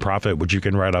not-for-profit, which you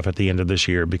can write off at the end of this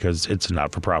year because it's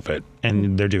not-for-profit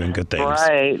and they're doing good things.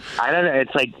 Right. I don't know.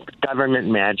 It's like government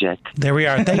magic. There we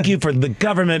are. Thank you for the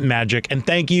government magic, and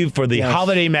thank you for the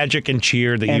holiday magic and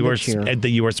cheer that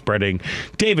you are spreading.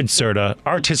 David Serta,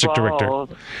 artistic director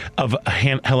of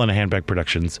Helena Handbag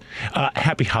Productions.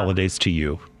 Happy holidays to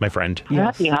you, my friend.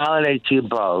 Happy holidays to you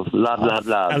both. Love, love,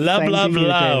 love.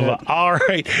 Love. All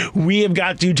right. We have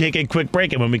got to take a quick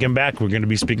break, and when we come back, we're going to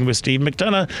be speaking with Steve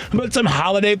McDonough about some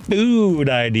holiday food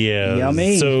ideas.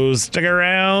 Yummy. So stick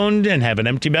around and have an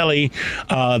empty belly.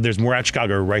 There's more at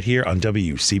Chicago right here on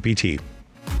WCPT.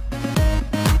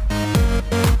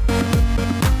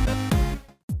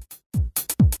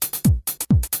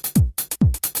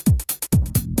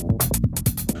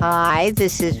 Hi,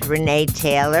 this is Renee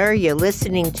Taylor. You're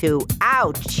listening to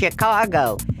Out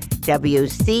Chicago,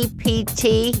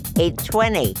 WCPT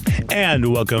 820.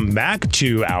 And welcome back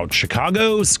to Out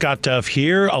Chicago. Scott Duff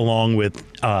here, along with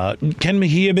Ken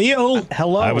Mejia Beal.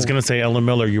 Hello. I was going to say Ellen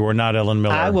Miller. You are not Ellen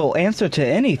Miller. I will answer to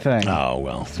anything. Oh,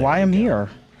 well. That's why I'm here.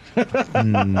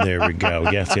 There we go.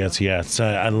 Yes.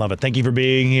 I love it. Thank you for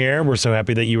being here. We're so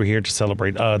happy that you were here to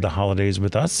celebrate the holidays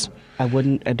with us. I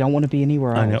don't want to be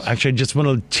anywhere else. I know. Actually, I just want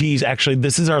to tease. Actually,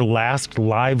 this is our last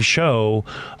live show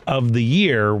of the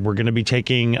year. We're going to be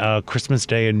taking Christmas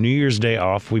Day and New Year's Day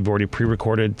off. We've already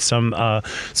pre-recorded some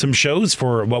shows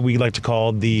for what we like to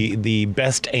call the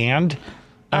best and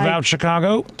of Out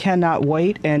Chicago. Cannot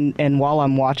wait. And while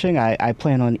I'm watching, I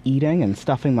plan on eating and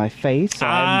stuffing my face. So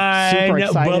I'm super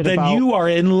excited. Well, then you are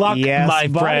in luck, my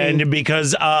buddy. friend,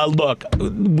 because look,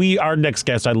 our next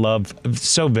guest I love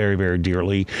so very, very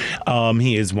dearly.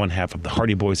 He is one half of the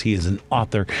Hardy Boys. He is an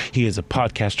author. He is a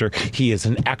podcaster. He is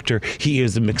an actor. He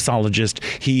is a mixologist.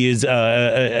 He is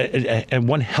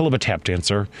one hell of a tap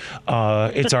dancer.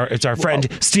 It's our friend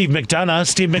Steve McDonough.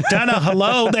 Steve McDonough,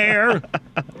 hello there.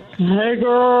 Hey,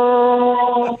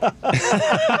 girl.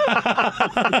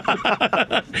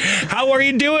 How are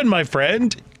you doing, my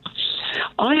friend?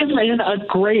 I am in a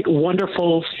great,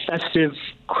 wonderful, festive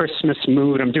Christmas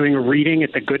mood. I'm doing a reading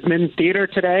at the Goodman Theater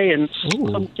today, and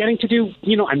I'm getting to do,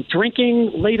 I'm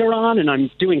drinking later on, and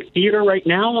I'm doing theater right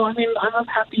now. I mean, I'm a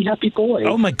happy boy.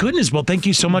 Oh, my goodness. Well, thank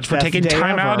you so much for taking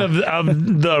time out of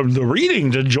the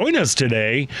reading to join us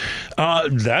today.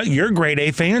 You're grade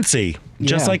A fancy.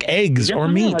 Just like eggs or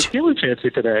meat. I'm feeling fancy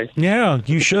today. Yeah,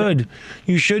 you should.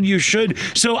 You should.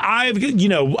 So I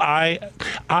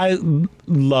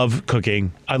love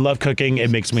cooking. I love cooking. It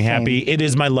makes me happy. It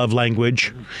is my love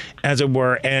language, as it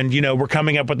were. And, we're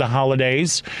coming up with the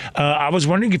holidays. I was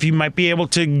wondering if you might be able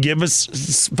to give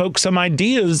us folks some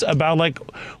ideas about like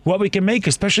what we can make,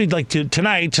 especially like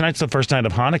tonight. Tonight's the first night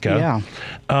of Hanukkah.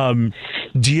 Yeah.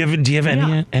 Do you have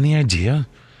any idea?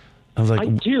 I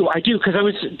do,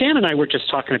 because Dan and I were just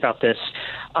talking about this.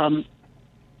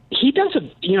 He does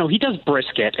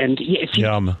brisket, and if you,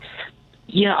 yum.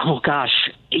 Yeah, oh gosh,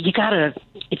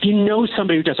 if you know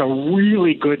somebody who does a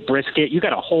really good brisket, you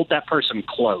got to hold that person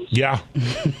close. Yeah.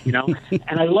 And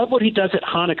I love what he does at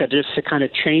Hanukkah, just to kind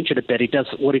of change it a bit. He does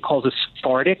what he calls a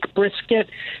Sephardic brisket,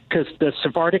 because the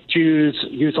Sephardic Jews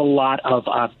use a lot of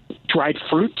dried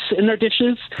fruits in their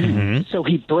dishes. Mm-hmm. So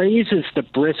he braises the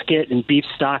brisket and beef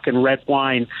stock and red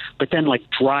wine, but then like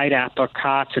dried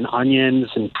apricots and onions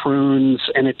and prunes,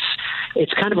 and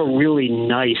it's kind of a really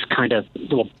nice kind of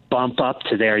little bump up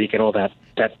to there. You get all that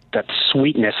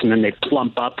sweetness, and then they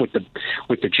plump up with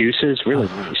the juices. Really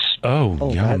nice.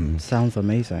 Oh, yum! That sounds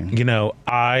amazing.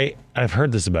 I've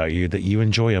heard this about you, that you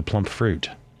enjoy a plump fruit.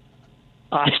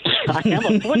 I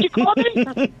am. What'd you call me?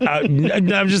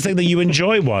 I'm just saying that you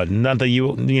enjoy one, not that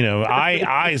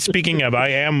I speaking of, I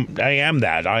am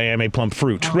that. I am a plump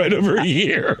fruit right over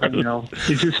here.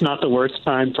 Is this not the worst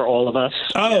time for all of us?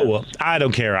 Oh, I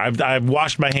don't care. I've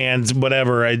washed my hands.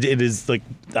 Whatever. It is like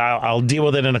I'll deal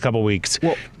with it in a couple weeks.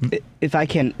 Well, if I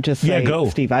can just say, go.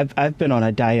 Steve, I've been on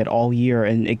a diet all year,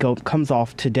 and it comes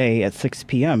off today at 6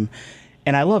 p.m.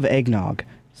 and I love eggnog.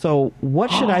 So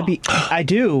what should I be? I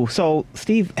do. So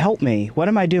Steve, help me. What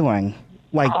am I doing?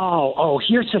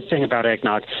 Here's the thing about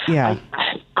eggnog. Yeah.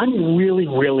 I'm really,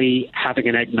 really having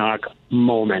an eggnog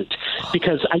moment,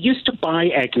 because I used to buy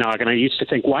eggnog and I used to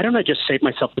think, why don't I just save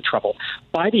myself the trouble?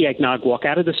 Buy the eggnog, walk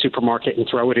out of the supermarket, and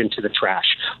throw it into the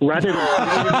trash, rather than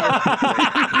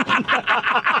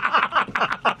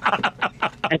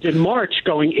And in March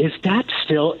going, is that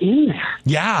still in there?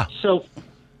 Yeah. So,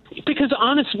 because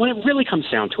honest, when it really comes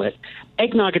down to it,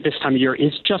 eggnog at this time of year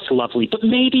is just lovely. But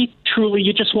maybe, truly,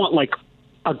 you just want, like,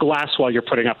 a glass while you're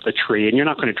putting up the tree, and you're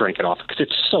not going to drink it off because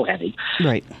it's so heavy.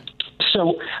 Right.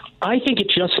 So I think it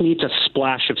just needs a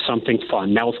splash of something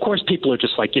fun. Now, of course, people are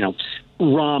just like,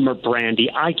 rum or brandy.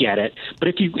 I get it.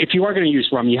 But if you are going to use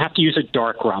rum, you have to use a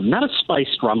dark rum, not a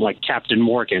spiced rum like Captain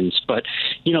Morgan's, but,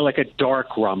 like a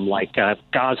dark rum like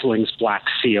Gosling's Black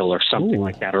Seal or something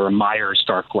like that, or a Myers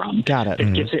dark rum. Got it.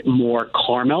 It gives it more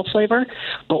caramel flavor.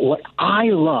 But what I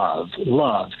love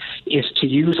is to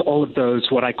use all of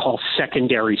those, what I call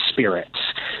secondary spirits,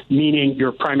 meaning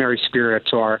your primary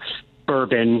spirits are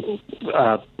bourbon,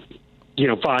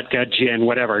 vodka, gin,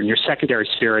 whatever. And your secondary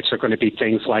spirits are going to be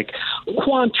things like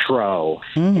Cointreau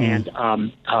and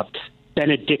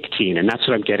Benedictine, and that's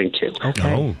what I'm getting to.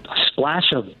 Okay. A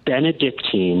splash of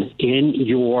Benedictine in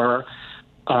your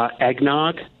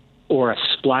eggnog, or a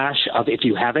splash of, if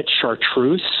you have it,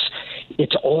 chartreuse.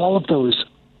 It's all of those.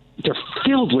 They're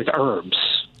filled with herbs.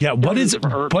 Yeah. What is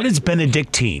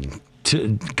Benedictine?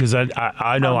 Because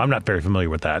I know I'm not very familiar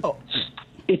with that.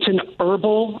 It's an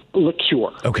herbal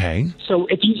liqueur. Okay. So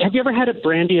have you ever had a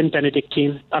brandy and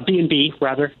Benedictine? A B&B,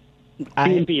 rather?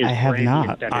 B&B is I have brandy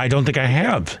not. and I don't think I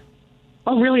have.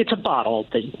 Oh, really? It's a bottle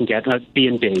that you can get, a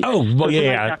B&B. Oh, well, it's yeah.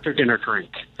 a nice after dinner drink.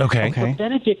 Okay. So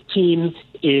Benedictine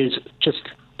is just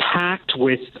packed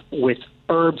with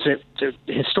herbs that are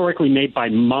historically made by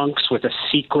monks with a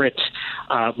secret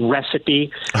recipe.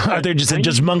 Are they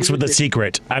just monks with a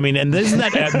secret? I mean, and isn't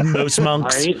that most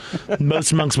monks? Right?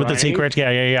 Most monks with a secret?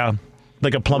 Yeah.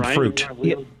 Like a plump fruit.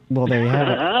 Yeah. Well, there you have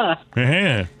it.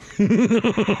 Yeah.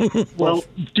 Well,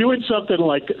 doing something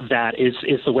like that is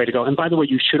the way to go. And by the way,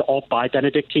 you should all buy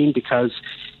Benedictine because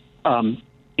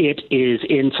it is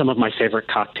in some of my favorite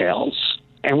cocktails.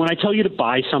 And when I tell you to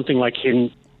buy something like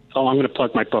I'm going to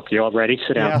plug my book. You all ready?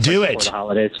 Sit down. Yeah. Do it. Before the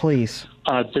holidays. Please.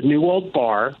 The New Old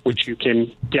Bar, which you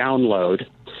can download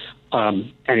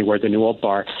anywhere, the New Old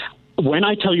Bar. When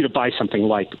I tell you to buy something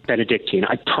like Benedictine,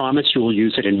 I promise you will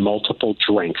use it in multiple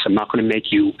drinks. I'm not going to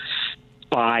make you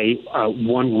buy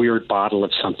one weird bottle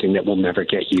of something that will never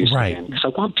get used again. Because I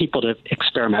want people to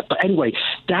experiment. But anyway,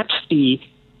 that's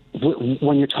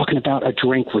when you're talking about a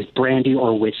drink with brandy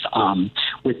or with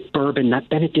bourbon, that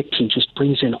Benedictine just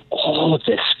brings in all of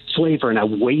this flavor and a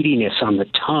weightiness on the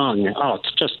tongue. Oh,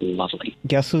 it's just lovely.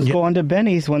 Guess who's going to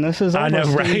Benny's when this is over? I know,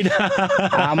 Steve?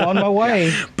 right? I'm on my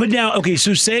way. But now, okay,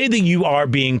 so say that you are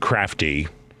being crafty.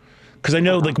 Because I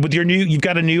know, like, with you've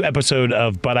got a new episode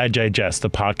of But I Digest, the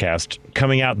podcast,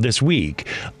 coming out this week.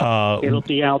 It'll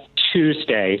be out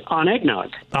Tuesday on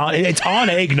eggnog. It's on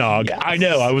eggnog. Yes. I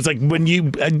know. I was like,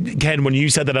 Ken, when you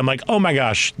said that, I'm like, oh my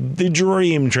gosh, the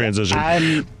dream transition.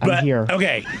 I'm here.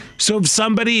 Okay, so if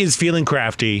somebody is feeling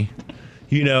crafty,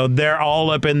 they're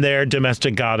all up in their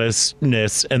domestic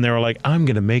goddessness, and they're like, I'm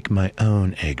going to make my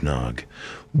own eggnog.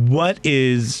 Do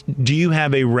you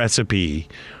have a recipe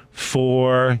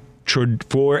for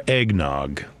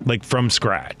eggnog, like from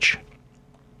scratch?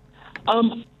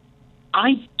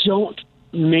 I don't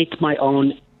make my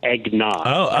own eggnog.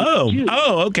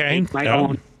 Okay. My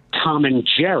own Tom and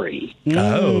Jerry.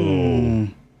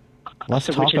 Let's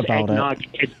talk about eggnog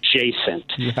it.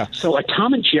 Adjacent. Yes. So a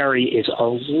Tom and Jerry is a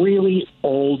really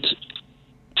old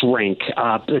drink.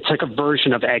 It's like a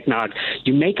version of eggnog.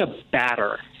 You make a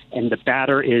batter, and the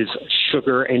batter is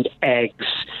sugar and eggs.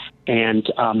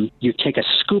 And you take a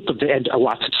scoop of and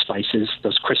lots of spices,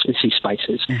 those Christmassy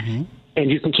spices, and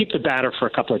you can keep the batter for a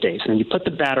couple of days. And then you put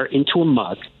the batter into a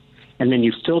mug, and then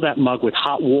you fill that mug with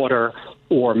hot water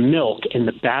or milk, and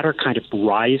the batter kind of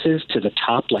rises to the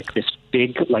top like this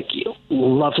big, like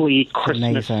lovely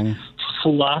Christmas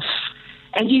fluff.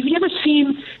 And have you ever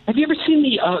seen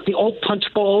the old punch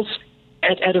bowls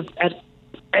at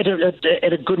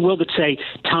a Goodwill that say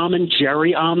Tom and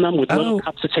Jerry on them with little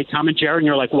cups that say Tom and Jerry, and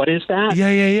you're like, what is that?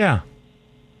 Yeah.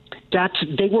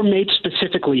 They were made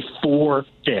specifically for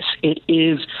this. It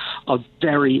is a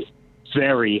very,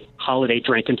 very holiday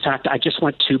drink. In fact, I just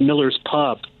went to Miller's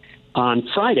Pub on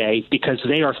Friday because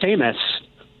they are famous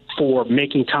for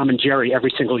making Tom and Jerry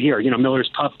every single year. Miller's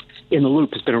Pub in the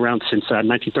Loop has been around since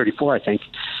 1934, I think.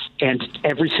 And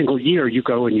every single year you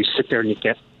go and you sit there and you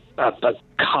get a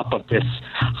cup of this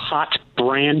hot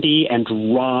brandy and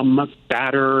rum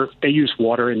batter. They use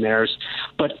water in theirs,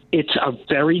 but it's a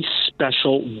very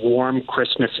special warm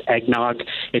Christmas eggnog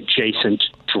adjacent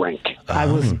drink. I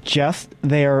was just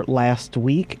there last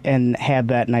week and had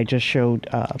that, and I just showed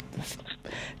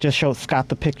just showed Scott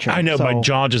the picture. I know, So my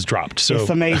jaw just dropped. So it's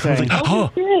amazing. I was like,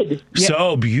 oh,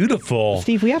 so beautiful.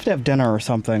 Steve, we have to have dinner or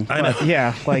something. I know. But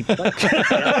yeah, like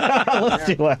let's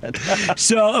do it.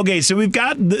 So, okay, so we've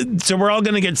got, so we're all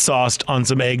going to get sauced on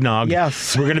some eggnog.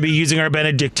 Yes. We're going to be using our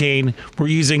Benedictine. We're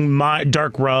using my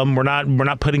dark rum. We're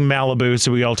not putting Malibu,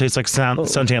 so we all taste like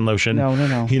suntan lotion.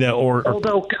 No. You know, or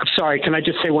Although, I'm sorry, can I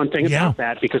just say one thing about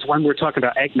that? Because when we're talking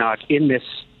about eggnog in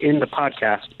the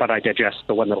podcast, but I digest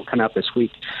the one that'll come out this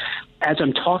week. As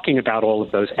I'm talking about all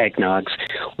of those eggnogs,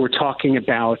 we're talking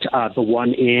about the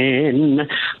one in,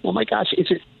 oh my gosh,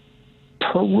 is it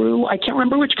Peru? I can't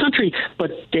remember which country,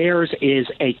 but theirs is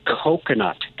a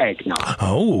coconut eggnog.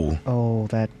 Oh,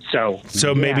 that.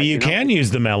 So maybe you can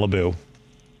use the Malibu.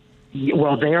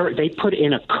 Well, they put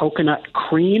in a coconut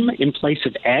cream in place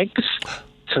of eggs.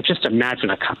 So just imagine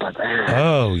a cup of that.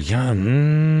 Oh, yeah.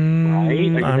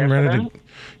 Right? I'm ready to.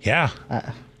 Yeah.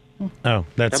 Oh,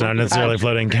 that's not necessarily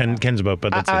floating Ken's boat,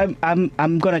 but that's it.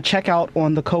 I'm gonna check out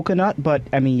on the coconut, but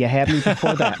I mean, you had me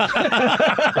before that.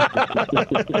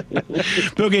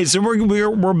 Okay, so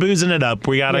we're boozing it up.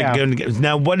 We gotta go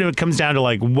now. What it comes down to,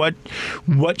 like, what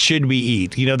should we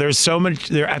eat? You know, there's so much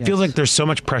there. I feel like there's so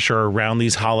much pressure around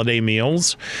these holiday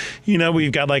meals. You know,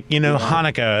 we've got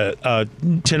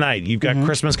Hanukkah tonight. You've got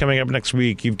Christmas coming up next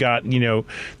week. You've got the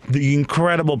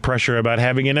incredible pressure about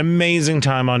having an amazing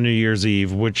time on New Year's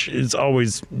Eve, which is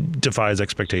always defies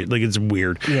expectation. Like, it's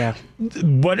weird. Yeah.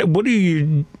 What do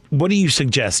you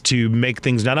suggest to make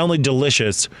things not only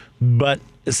delicious but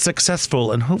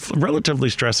successful and hopefully relatively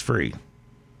stress-free?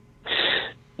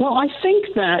 Well, I think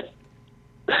that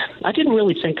I didn't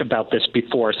really think about this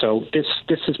before, so this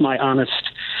is my honest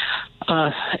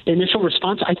initial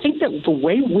response. I think that the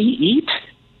way we eat,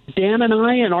 Dan and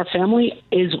I and our family,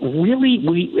 is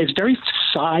very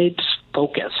sides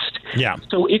focused. Yeah.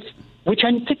 So which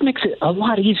I think makes it a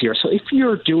lot easier. So if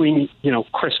you're doing,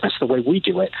 Christmas the way we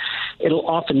do it, it'll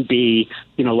often be,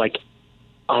 like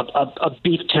a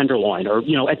beef tenderloin or,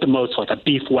 at the most like a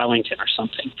beef Wellington or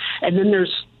something. And then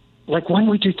there's, like, when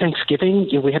we do Thanksgiving,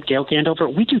 we have Gail Gand over,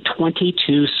 we do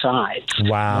 22 sides.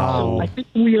 Wow. So I think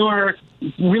we are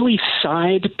really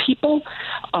side people.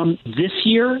 This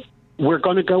year, we're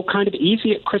going to go kind of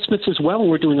easy at Christmas as well.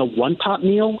 We're doing a one-pot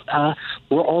meal.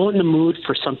 We're all in the mood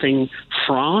for something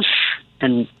franche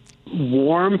and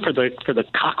warm for the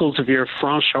cockles of your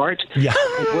franche heart. Yeah.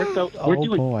 We're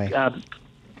doing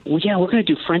we're going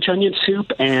to do French onion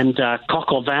soup and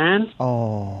coq au vin.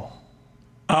 Oh.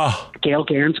 Gail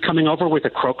Gand's coming over with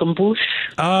a croquembouche.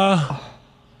 All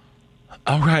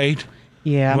right.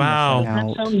 Yeah. Wow.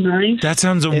 That sounds nice. That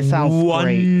sounds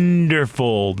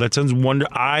wonderful. That sounds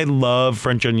wonderful. I love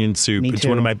French onion soup. It's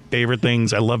one of my favorite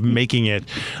things. I love making it.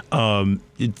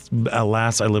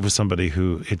 Alas, I live with somebody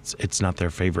who it's not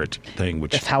their favorite thing.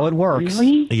 Which that's how it works.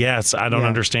 Really? Yes, I don't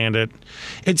understand it.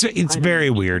 It's very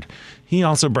weird. He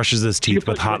also brushes his teeth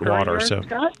with hot water. So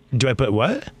Scott? Do I put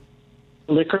what?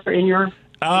 Liquor in your?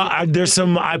 There's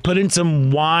some. I put in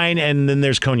some wine, and then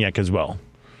there's cognac as well.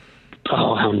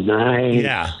 Oh, how nice!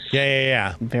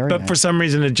 Yeah. Very but nice. for some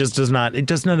reason, it just does not. It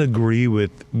does not agree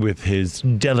with his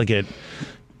delicate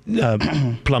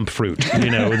plump fruit.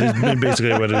 Is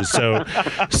basically what it is. So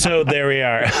there we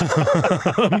are.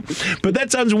 But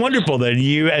that sounds wonderful. That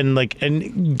you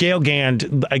and Gail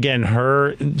Gand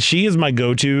again. She is my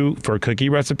go-to for cookie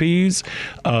recipes.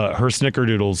 Her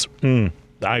snickerdoodles.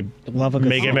 I love a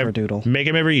good snickerdoodle. Make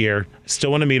him every year. Still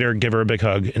want to meet her, give her a big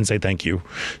hug, and say thank you.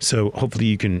 So hopefully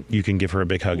you can give her a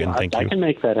big hug and thank you. I can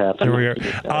make that happen. There we are.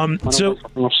 So,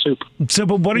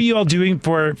 but what are you all doing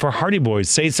for Hardy Boys?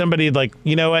 Say somebody like,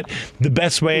 you know what, the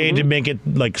best way to make it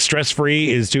like stress free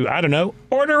is to, I don't know,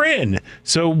 order in.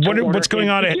 So what's going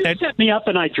on? Did you set me up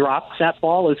and I dropped that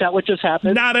ball? Is that what just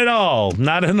happened? Not at all.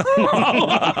 Not at all.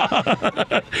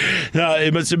 No,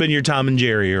 it must have been your Tom and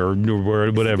Jerry or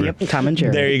whatever. Yep, Tom and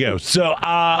Jerry. There you go. So,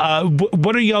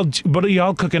 what are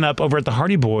y'all cooking up over at the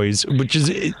Hardy Boys, which is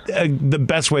the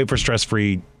best way for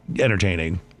stress-free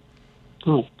entertaining?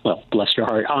 Oh, well, bless your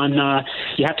heart.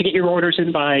 You have to get your orders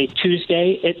in by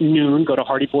Tuesday at noon. Go to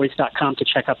hardyboys.com to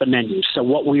check out the menu. So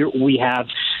what we have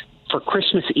for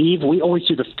Christmas Eve, we always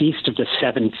do the Feast of the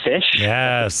Seven Fish.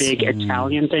 Yes. Big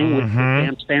Italian thing with the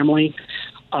Dan's family.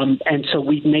 And so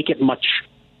we make it much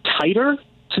tighter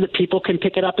so that people can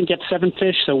pick it up and get 7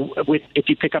 fish. So if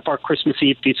you pick up our Christmas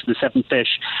Eve Feast of the 7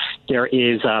 Fish, there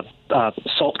is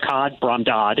salt cod,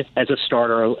 brandade as a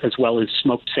starter, as well as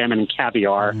smoked salmon and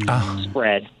caviar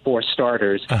spread for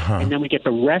starters. And then we get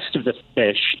the rest of the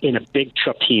fish in a big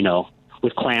cioppino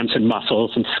with clams and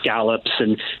mussels and scallops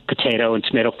and potato and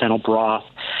tomato fennel broth.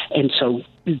 And so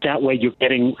that way you're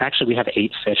getting, actually we have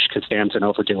 8 fish because Dan's an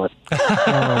overdoer.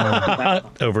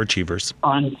 Overachievers.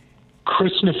 On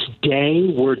Christmas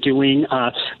Day, we're doing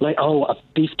a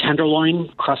beef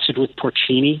tenderloin crusted with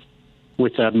porcini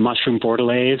with a mushroom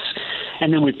bordelaise.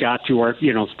 And then we've got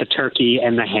the turkey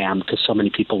and the ham because so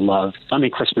many people love,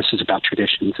 Christmas is about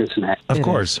traditions, isn't it? Of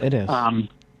course. It is.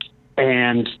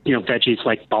 And, veggies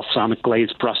like balsamic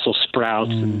glazed Brussels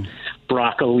sprouts and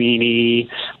broccolini,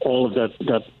 all of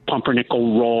the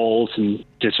pumpernickel rolls and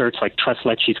desserts like tres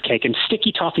leches cake and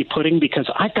sticky toffee pudding because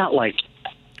I got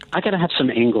to have some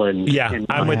England. Yeah,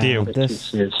 I'm with you.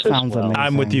 This sounds amazing.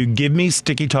 I'm with you. Give me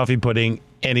sticky toffee pudding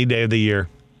any day of the year.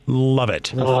 Love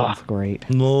it. That sounds great.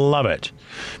 Love it.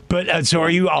 But so are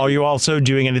you also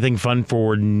doing anything fun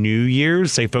for New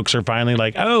Year's? Say folks are finally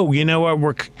like, oh, you know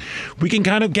what, we can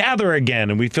kind of gather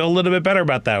again and we feel a little bit better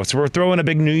about that. So we're throwing a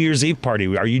big New Year's Eve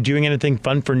party. Are you doing anything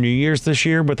fun for New Year's this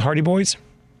year with Hardy Boys?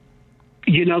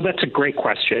 That's a great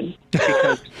question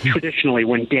because traditionally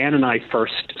when Dan and I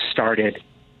first started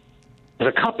as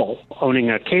a couple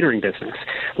owning a catering business,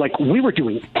 we were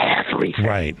doing everything.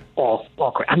 Right.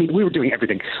 We were doing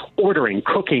everything, ordering,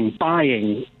 cooking,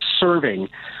 buying, serving.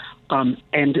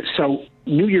 And so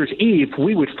New Year's Eve,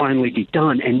 we would finally be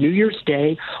done. And New Year's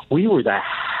Day, we were the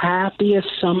happiest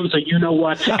sums of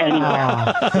you-know-what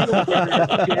anywhere.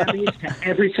 We were to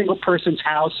every single person's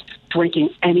house, drinking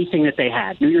anything that they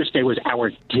had. New Year's Day was our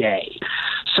day.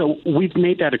 So we've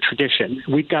made that a tradition.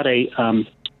 We've got a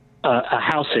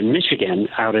house in Michigan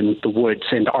out in the woods,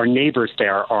 and our neighbors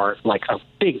there are like a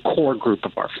big core group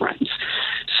of our friends.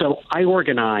 So I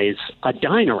organize a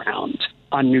dine-around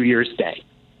on New Year's Day.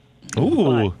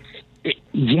 Ooh.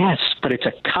 But it's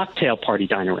a cocktail party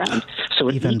dine-around. So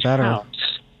at Even each better. house,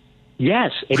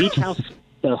 at each house,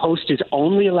 the host is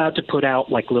only allowed to put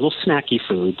out little snacky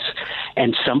foods,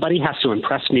 and somebody has to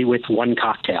impress me with one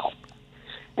cocktail.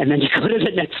 And then you go to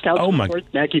the next house for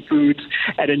snacky foods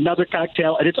and another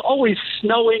cocktail. And it's always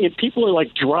snowing and people are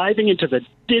driving into the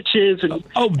ditches. And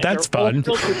that's fun.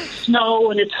 All filled with snow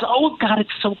and it's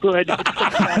so good.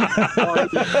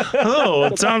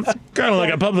 It sounds kind of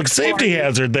like a public safety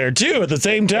hazard there too at the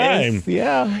same time.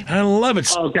 Yeah. I love it.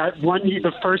 Oh God.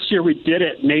 The first year we did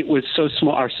it, Nate was so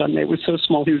small. Our son Nate was so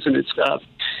small. He was in his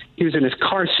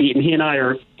car seat, and he and I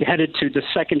are headed to the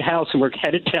second house, and we're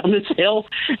headed down this hill,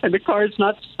 and the car is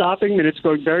not stopping, and it's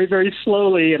going very, very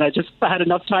slowly, and I just had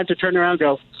enough time to turn around and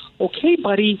go, okay,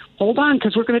 buddy, hold on,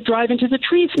 because we're going to drive into the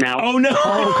trees now. Oh, no.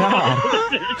 Oh, God.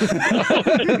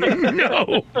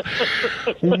 No.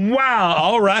 Wow.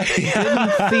 All right.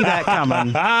 Didn't see that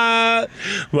coming.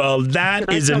 Well, that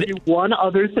Can is I tell you one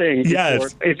other thing?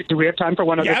 Yes. Do we have time for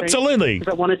one other thing? Absolutely.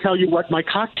 Because I want to tell you what my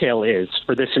cocktail is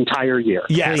for this entire year.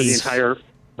 Yes. For the entire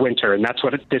winter, and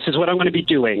this is what I'm going to be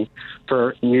doing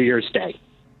for New Year's Day.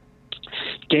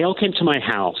 Gail came to my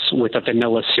house with a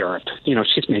vanilla syrup.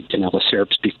 She's made vanilla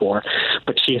syrups before,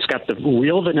 but she has got the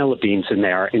real vanilla beans in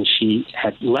there, and she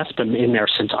had left them in there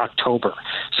since October.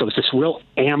 So it's this real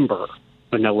amber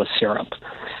vanilla syrup.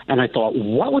 And I thought,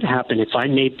 what would happen if I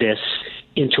made this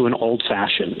into an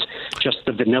old-fashioned? Just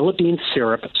the vanilla bean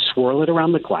syrup, swirl it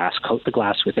around the glass, coat the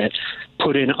glass with it,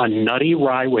 put in a nutty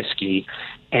rye whiskey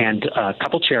and a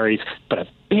couple cherries, but a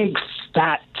big,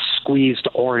 fat, squeezed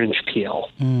orange peel.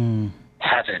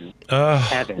 Heaven.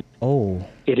 Heaven. Oh.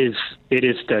 It is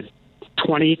the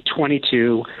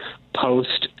 2022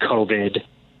 post-COVID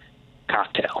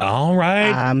cocktail. All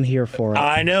right. I'm here for it.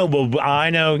 I know. Well, I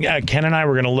know. Ken and I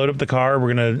were going to load up the car.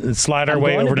 We're going to slide our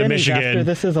way over to Michigan. After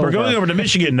this is we're over. going over to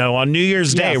Michigan, though, on New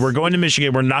Year's Day. Yes. We're going to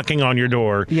Michigan. We're knocking on your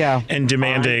door. Yeah. And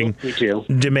demanding this. Steve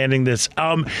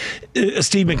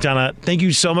McDonough, thank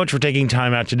you so much for taking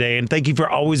time out today, and thank you for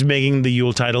always making the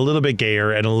Yuletide a little bit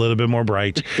gayer and a little bit more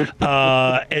bright.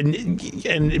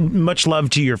 And much love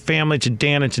to your family, to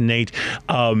Dan and to Nate.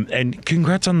 And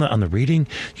congrats on the reading.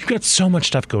 You've got so much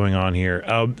stuff going on here.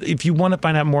 If you want to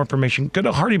find out more information, go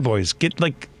to Hardy Boys.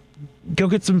 Go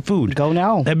get some food. Go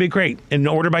now. That'd be great. And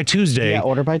order by Tuesday. Yeah,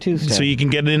 order by Tuesday. So you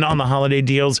can get in on the holiday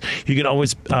deals. You can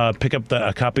always pick up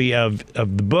a copy of the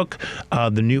book,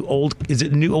 the new old. Is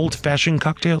it New Old Fashioned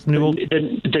Cocktail? The New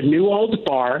Old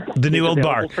Bar. The New Old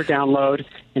Bar for download,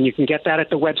 and you can get that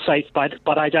at the website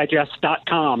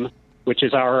butidigest.com, which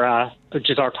is our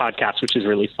podcast, which is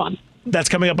really fun. That's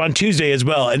coming up on Tuesday as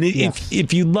well. And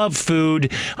if you love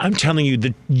food, I'm telling you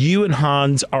that you and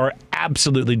Hans are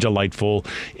absolutely delightful.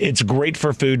 It's great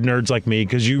for food nerds like me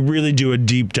because you really do a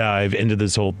deep dive into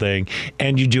this whole thing,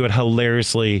 and you do it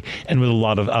hilariously and with a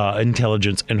lot of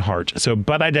intelligence and heart. So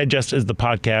But I Digest is the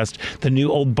podcast. The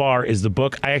New Old Bar is the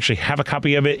book. I actually have a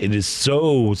copy of it. It is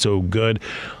so good.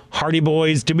 Hardy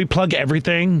Boys, did we plug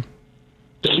everything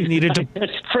that we needed to?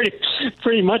 That's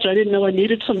pretty much. I didn't know I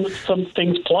needed some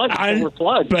things plugged. So we're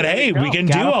plugged. But hey, we can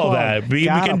do all that. We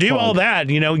can do all that.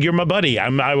 You know, you're my buddy.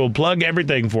 I will plug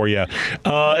everything for you,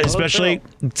 especially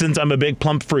since I'm a big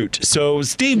plump fruit. So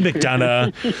Steve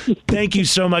McDonough, thank you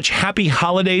so much. Happy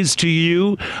holidays to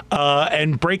you,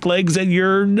 and break legs at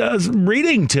your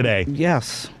reading today.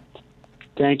 Yes.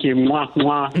 Thank you. Mwah,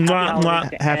 mwah. Mwah,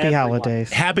 mwah. Happy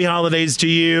holidays. Happy holidays to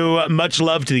you. Much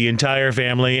love to the entire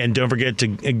family. And don't forget to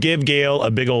give Gail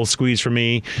a big old squeeze for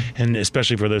me, and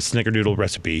especially for the snickerdoodle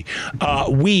recipe.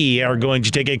 We are going to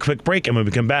take a quick break, and when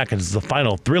we come back, it's the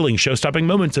final thrilling show-stopping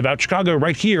moments of Out Chicago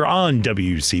right here on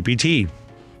WCPT.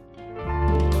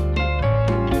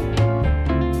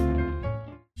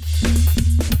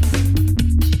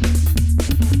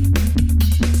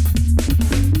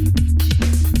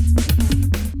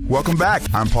 Welcome back.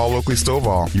 I'm Paul Oakley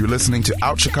Stovall. You're listening to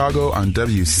Out Chicago on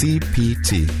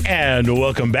WCPT. And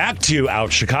welcome back to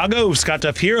Out Chicago. Scott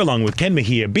Duff here along with Ken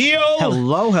Mejia Beal.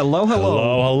 Hello.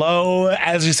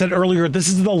 As I said earlier, this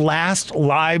is the last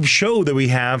live show that we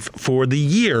have for the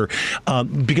year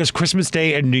because Christmas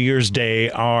Day and New Year's Day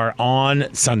are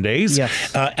on Sundays.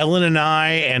 Yes. Ellen and I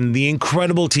and the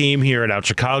incredible team here at Out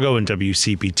Chicago and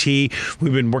WCPT,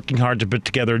 we've been working hard to put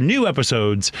together new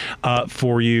episodes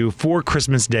for you for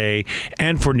Christmas Day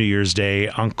and for New Year's Day.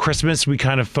 On Christmas, we're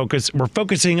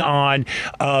focusing on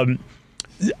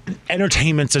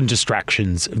entertainments and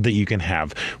distractions that you can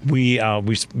have.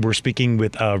 We're speaking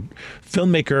with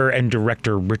filmmaker and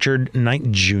director Richard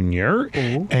Knight Jr.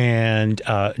 and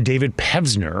David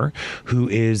Pevsner, who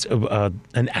is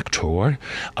an actor,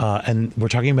 and we're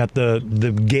talking about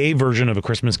the gay version of A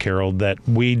Christmas Carol that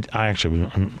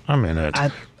I'm in it.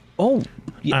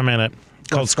 I'm in it.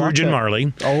 Called Scrooge and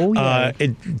Marley. Oh, yeah.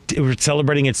 We're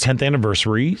celebrating its 10th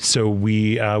anniversary, so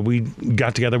we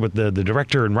got together with the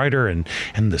director and writer and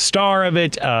the star of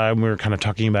it. We were kind of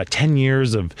talking about 10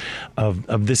 years of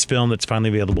this film that's finally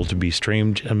available to be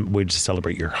streamed, and way to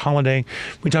celebrate your holiday.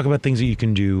 We talk about things that you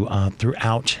can do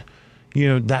throughout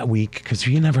that week, because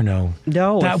you never know.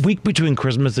 No. That week between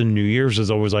Christmas and New Year's is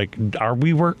always like, are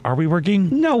we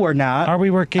working? No, we're not. Are we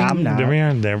working? I'm not.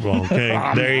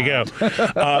 Okay, there you go.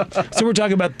 So we're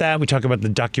talking about that. We talk about the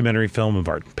documentary film of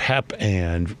Art Pep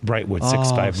and Brightwood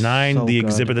 659, so the good.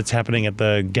 exhibit that's happening at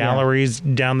the galleries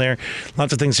down there.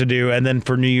 Lots of things to do. And then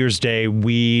for New Year's Day,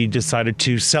 we decided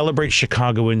to celebrate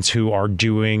Chicagoans who are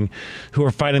fighting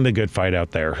the good fight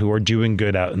out there, who are doing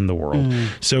good out in the world.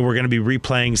 So we're going to be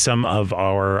replaying some of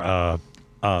our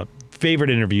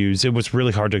favorite interviews. It was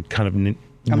really hard to kind of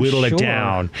whittle it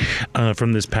down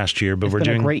from this past year, but it's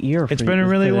been a great year. It's been a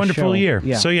really wonderful year.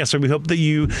 Yeah. So we hope that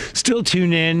you still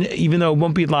tune in, even though it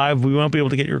won't be live. We won't be able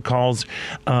to get your calls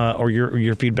or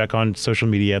your feedback on social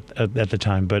media at the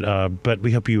time. But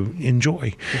we hope you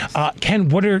enjoy. Yes. Ken,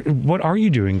 what are you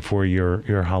doing for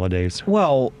your holidays?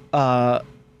 Well,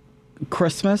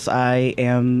 Christmas, I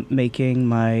am making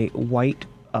my white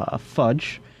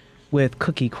fudge with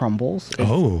cookie crumbles.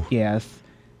 Yes.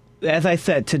 As I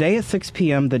said, today at 6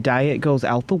 p.m., the diet goes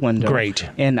out the window. Great.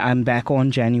 And I'm back on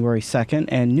January 2nd.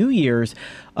 And New Year's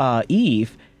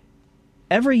Eve,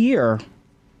 every year,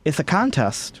 it's a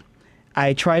contest.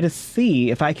 I try to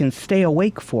see if I can stay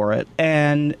awake for it.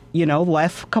 And, the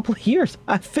last couple of years,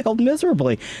 I failed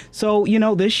miserably. So,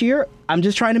 this year, I'm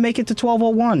just trying to make it to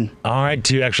 12:01. All right,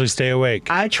 to actually stay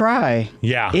awake. I try.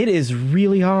 Yeah. It is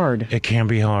really hard. It can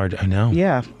be hard, I know.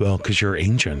 Yeah. Well, because you're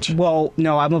ancient. Well,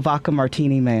 no, I'm a vodka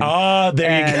martini man. Oh,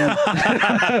 there you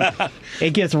go. It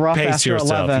gets rough pace after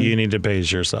yourself. 11. You need to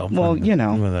pace yourself. Well, with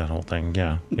that whole thing.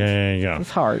 Yeah.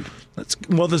 It's hard. So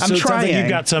it sounds like you've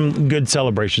got some good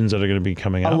celebrations that are going to be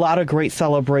coming up. A lot of great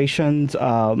celebrations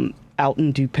out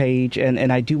in DuPage,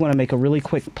 and I do want to make a really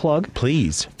quick plug.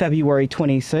 Please. February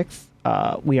 26th,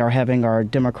 we are having our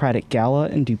Democratic Gala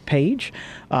in DuPage.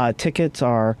 Tickets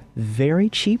are very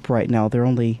cheap right now. They're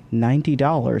only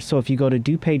 $90. So if you go to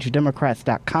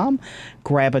DuPageDemocrats.com,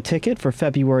 grab a ticket for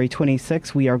February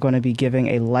 26th. We are going to be giving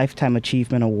a Lifetime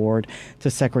Achievement Award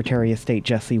to Secretary of State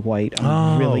Jesse White.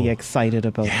 I'm really excited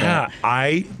about that.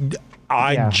 I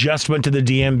just went to the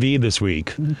DMV this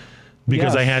week.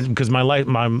 Because my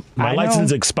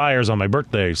license expires on my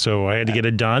birthday, so I had to get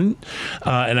it done,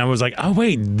 and I was like, oh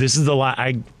wait, this is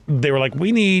the they were like,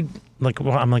 we need I'm like,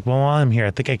 well, while I'm here,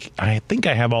 I think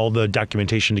I have all the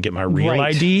documentation to get my real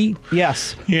ID.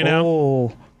 Yes.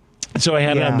 So I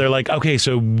had Yeah. them. They're like, okay,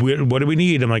 so what do we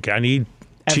need? I'm like, I need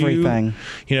Everything.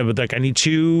 but like I need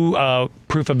 2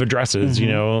 proof of addresses,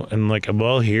 and like,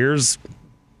 well, here's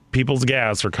People's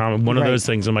Gas or one of those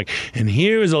things. I'm like, and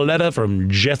here is a letter from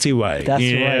Jesse White. That's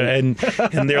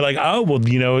right. And they're like, oh,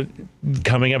 well,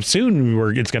 coming up soon,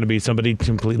 it's going to be somebody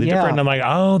completely different. And I'm like,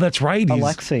 oh, that's right.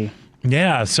 Alexi.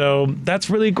 Yeah, so that's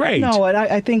really great. No, and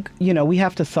I think, we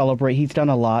have to celebrate. He's done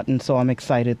a lot, and so I'm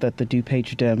excited that the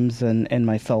DuPage Dims and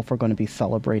myself are going to be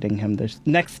celebrating him this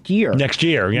next year. Next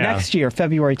year, yeah. Next year,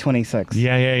 February 26th.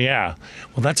 Yeah.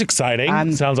 Well, that's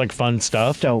exciting. Sounds like fun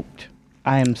stuff. Stoked.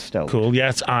 I am stoked. Cool.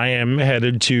 Yes, I am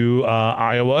headed to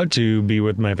Iowa to be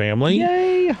with my family.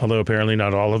 Yay! Although apparently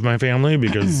not all of my family,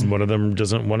 because one of them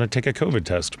doesn't want to take a COVID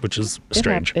test, which is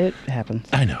strange. It happens.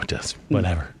 I know it does.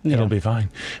 Whatever. Yeah. It'll be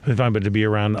fine. It'll be fine. But to be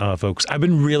around folks, I've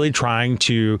been really trying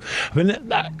to.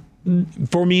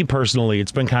 For me personally,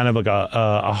 it's been kind of like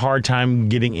a hard time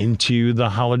getting into the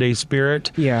holiday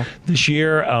spirit. Yeah. This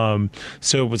year,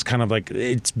 so it was kind of like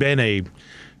it's been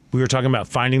we were talking about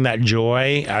finding that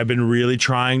joy. I've been really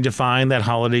trying to find that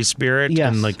holiday spirit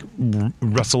and like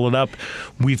rustle it up.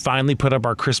 We finally put up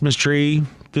our Christmas tree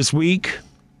this week,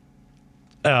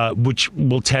 which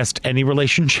will test any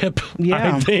relationship,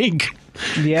 I think.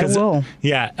 Yeah, it will.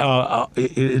 Yeah,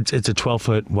 it's a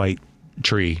 12-foot white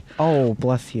tree. Oh,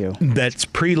 bless you. That's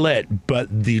pre-lit, but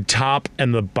the top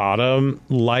and the bottom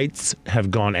lights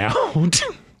have gone out.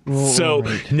 So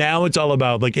now it's all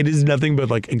about it is nothing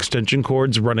but like extension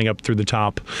cords running up through the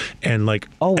top and like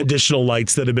additional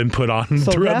lights that have been put on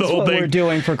throughout the whole thing. That's what we're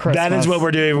doing for Christmas. That is what we're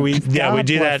doing. We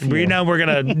do that. You. Now we're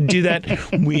gonna do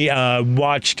that. We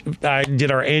I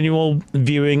did our annual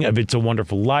viewing of It's a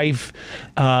Wonderful Life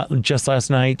just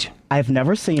last night. I've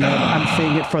never seen it. I'm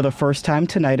seeing it for the first time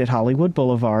tonight at Hollywood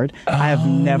Boulevard. I have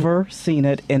never seen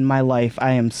it in my life.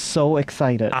 I am so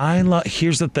excited.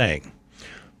 Here's the thing.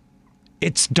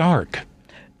 It's dark.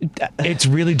 It's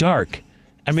really dark.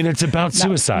 I mean, it's about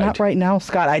suicide. Not right now,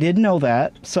 Scott. I didn't know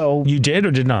that. So you did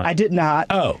or did not? I did not.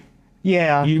 Oh.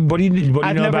 Yeah. What do you know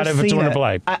about it if It's a Wonderful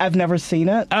Life? I've never seen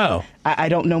it. Oh. I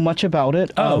don't know much about it.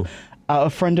 Oh. A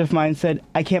friend of mine said,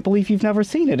 I can't believe you've never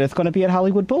seen it. It's going to be at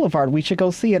Hollywood Boulevard. We should go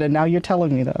see it. And now you're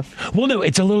telling me this. Well, no,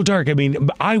 it's a little dark. I mean,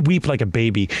 I weep like a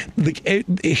baby.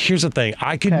 Here's the thing.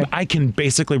 I can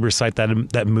basically recite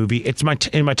that movie. It's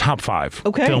in my top 5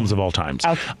 films of all times.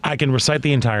 I can recite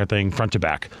the entire thing front to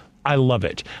back. I love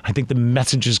it. I think the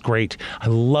message is great. I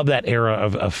love that era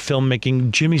of filmmaking.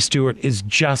 Jimmy Stewart is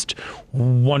just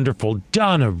wonderful.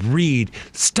 Donna Reed.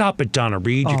 Stop it, Donna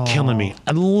Reed. You're killing me.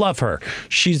 I love her.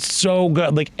 She's so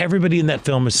good. Like, everybody in that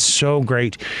film is so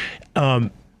great.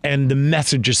 And the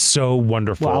message is so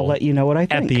wonderful. Well, I'll let you know what I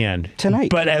think at the end.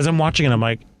 Tonight. But as I'm watching it, I'm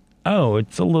like, oh,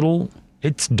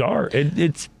 it's dark.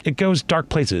 It goes dark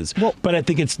places. Well, but I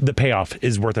think the payoff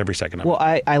is worth every second of it. Well,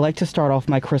 I like to start off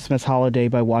my Christmas holiday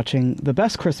by watching the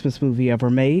best Christmas movie ever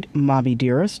made, Mommy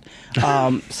Dearest.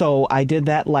 So I did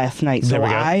that last night. So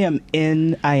I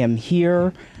am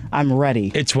here. I'm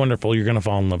ready. It's wonderful. You're going to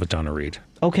fall in love with Donna Reed.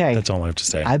 Okay. That's all I have to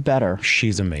say. I better.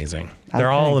 She's amazing. They're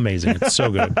all amazing. It's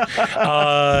so good.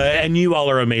 And you all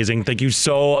are amazing. Thank you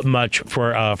so much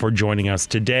for joining us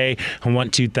today. I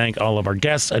want to thank all of our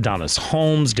guests, Adonis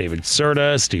Holmes, David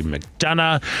Serta, Steve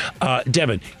McDonough.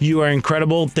 Devin, you are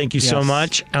incredible. Thank you so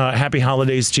much. Happy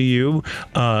holidays to you.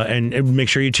 And make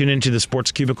sure you tune into the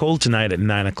Sports Cubicle tonight at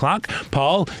 9 o'clock.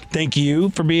 Paul, thank you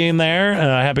for being there.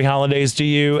 Happy holidays to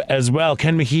you as well.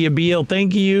 Ken Mejia Beal,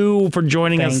 thank you for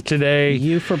joining us today. Thank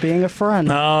you for being a friend.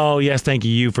 Oh, yes. Thank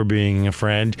you for being a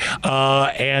friend.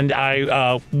 And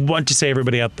I want to say,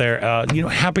 everybody out there,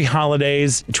 happy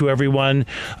holidays to everyone.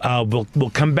 We'll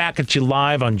come back at you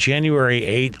live on January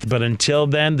 8th. But until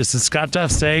then, this is Scott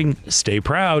Duff saying, stay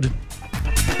proud.